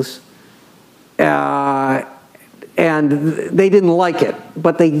meetings, and they didn't like it,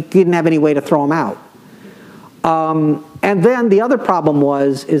 but they didn't have any way to throw him out. And then the other problem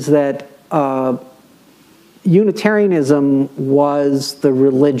is that Unitarianism was the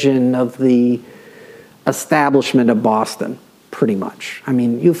religion of the establishment of Boston, pretty much.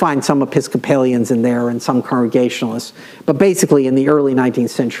 You find some Episcopalians in there and some Congregationalists, but basically in the early 19th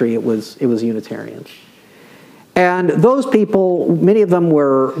century it was Unitarians. And those people, many of them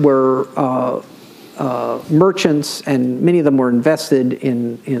were merchants, and many of them were invested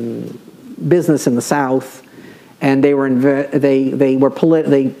in business in the South, and they were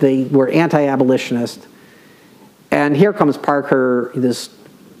anti-abolitionist. And here comes Parker, this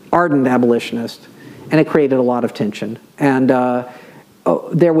ardent abolitionist, and it created a lot of tension. And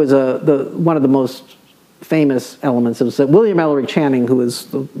there was one of the most famous elements was that William Ellery Channing, who was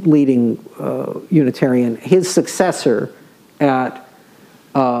the leading Unitarian, his successor at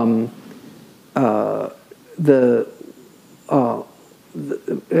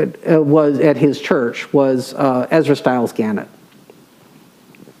was at his church was Ezra Stiles Gannett,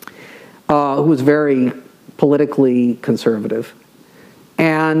 who was very politically conservative.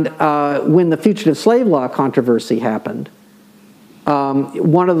 And when the fugitive slave law controversy happened,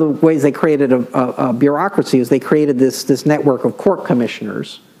 one of the ways they created a bureaucracy is they created this network of court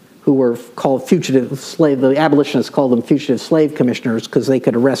commissioners who were called fugitive slave. The abolitionists called them fugitive slave commissioners because they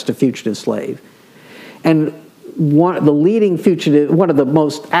could arrest a fugitive slave. And one of the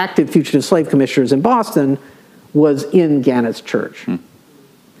most active fugitive slave commissioners in Boston was in Gannett's church.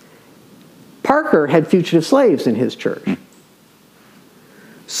 Parker had fugitive slaves in his church.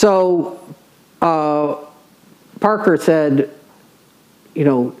 So Parker said, you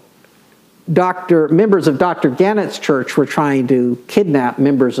know, members of Dr. Gannett's church were trying to kidnap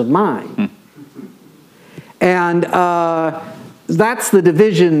members of mine. And that's the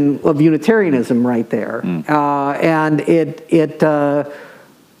division of Unitarianism right there. And it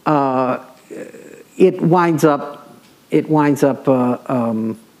winds up, you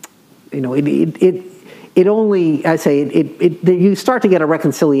know, it only, I say, you start to get a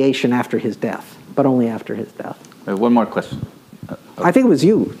reconciliation after his death, but only after his death. One more question. I think it was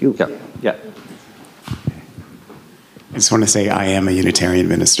you. Yeah. I just want to say I am a Unitarian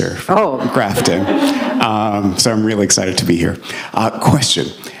minister from Grafton, so I'm really excited to be here. Question.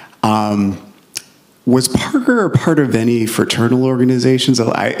 Was Parker a part of any fraternal organizations?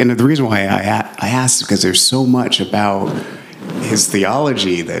 And the reason why I asked is because there's so much about his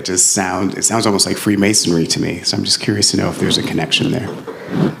theology that just sounds almost like Freemasonry to me. So I'm just curious to know if there's a connection there.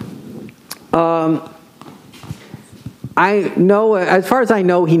 I know, as far as I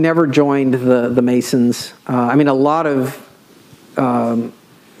know, he never joined the Masons. I mean, a lot of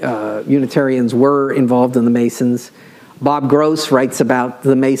Unitarians were involved in the Masons. Bob Gross writes about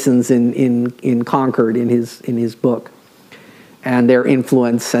the Masons in Concord in his book, and their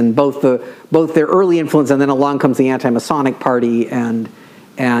influence, and both their early influence, and then along comes the anti-Masonic Party,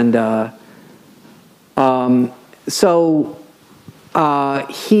 so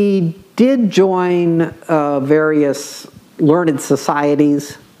he did join various learned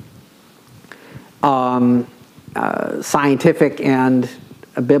societies, scientific and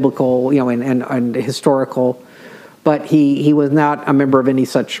biblical, you know, and historical, but he was not a member of any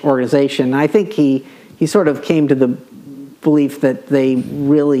such organization. And I think he sort of came to the belief that they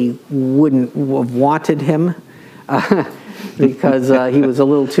really wouldn't have wanted him because he was a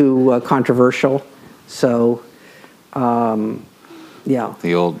little too controversial. So, yeah.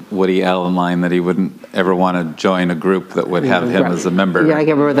 The old Woody Allen line that he wouldn't ever want to join a group that would have him as a member. Yeah, I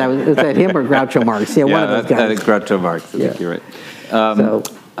can't remember that. Was that him or Groucho Marx? Yeah, one of those guys. Groucho Marx. I think you're right.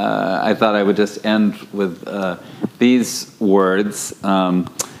 I thought I would just end with these words.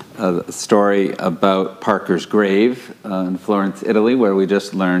 A story about Parker's grave in Florence, Italy, where we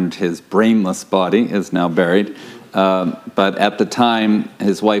just learned his brainless body is now buried. But at the time,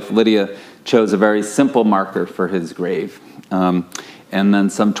 his wife Lydia chose a very simple marker for his grave. And then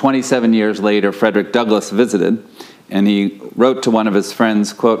some 27 years later, Frederick Douglass visited, and he wrote to one of his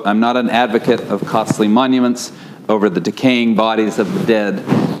friends, quote, "I'm not an advocate of costly monuments over the decaying bodies of the dead,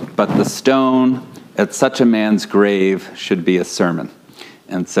 but the stone at such a man's grave should be a sermon."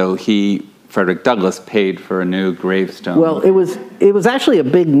 And so Frederick Douglass, paid for a new gravestone. Well, it was actually a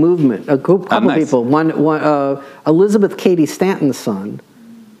big movement. A couple of people. One Elizabeth Cady Stanton's son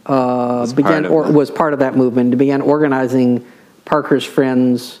was part of that movement. Began organizing Parker's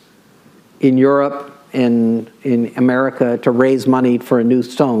friends in Europe and in America to raise money for a new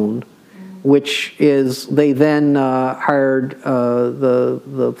stone, which is they then hired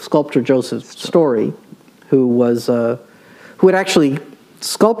the sculptor Joseph Story, who had actually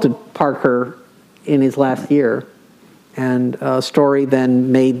sculpted Parker in his last year, and Story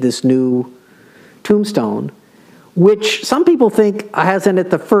then made this new tombstone, which some people think has in it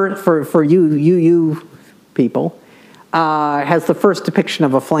the first, for you people, has the first depiction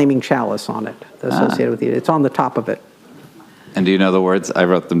of a flaming chalice on it associated with it. It's on the top of it. And do you know the words? I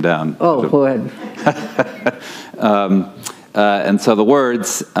wrote them down. Oh, go ahead. And so the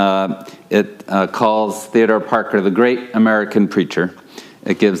words, it calls Theodore Parker the great American preacher.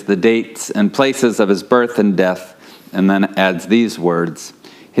 It gives the dates and places of his birth and death, and then adds these words: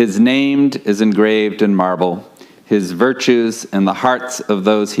 "His name is engraved in marble, his virtues in the hearts of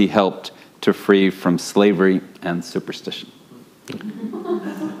those he helped to free from slavery and superstition."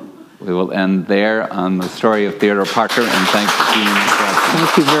 We will end there on the story of Theodore Parker, and thanks for being with us.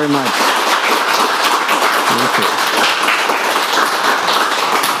 Thank you very much. Thank you.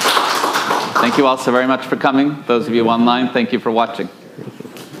 Thank you all so very much for coming. Those of you online, thank you for watching.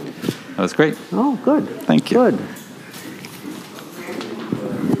 That was great. Oh, good. Thank you. Good.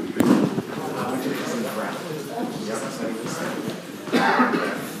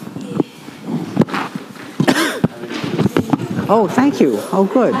 Oh, thank you. Oh,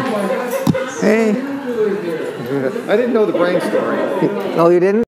 good. Hey. I didn't know the brain story. Oh, you didn't?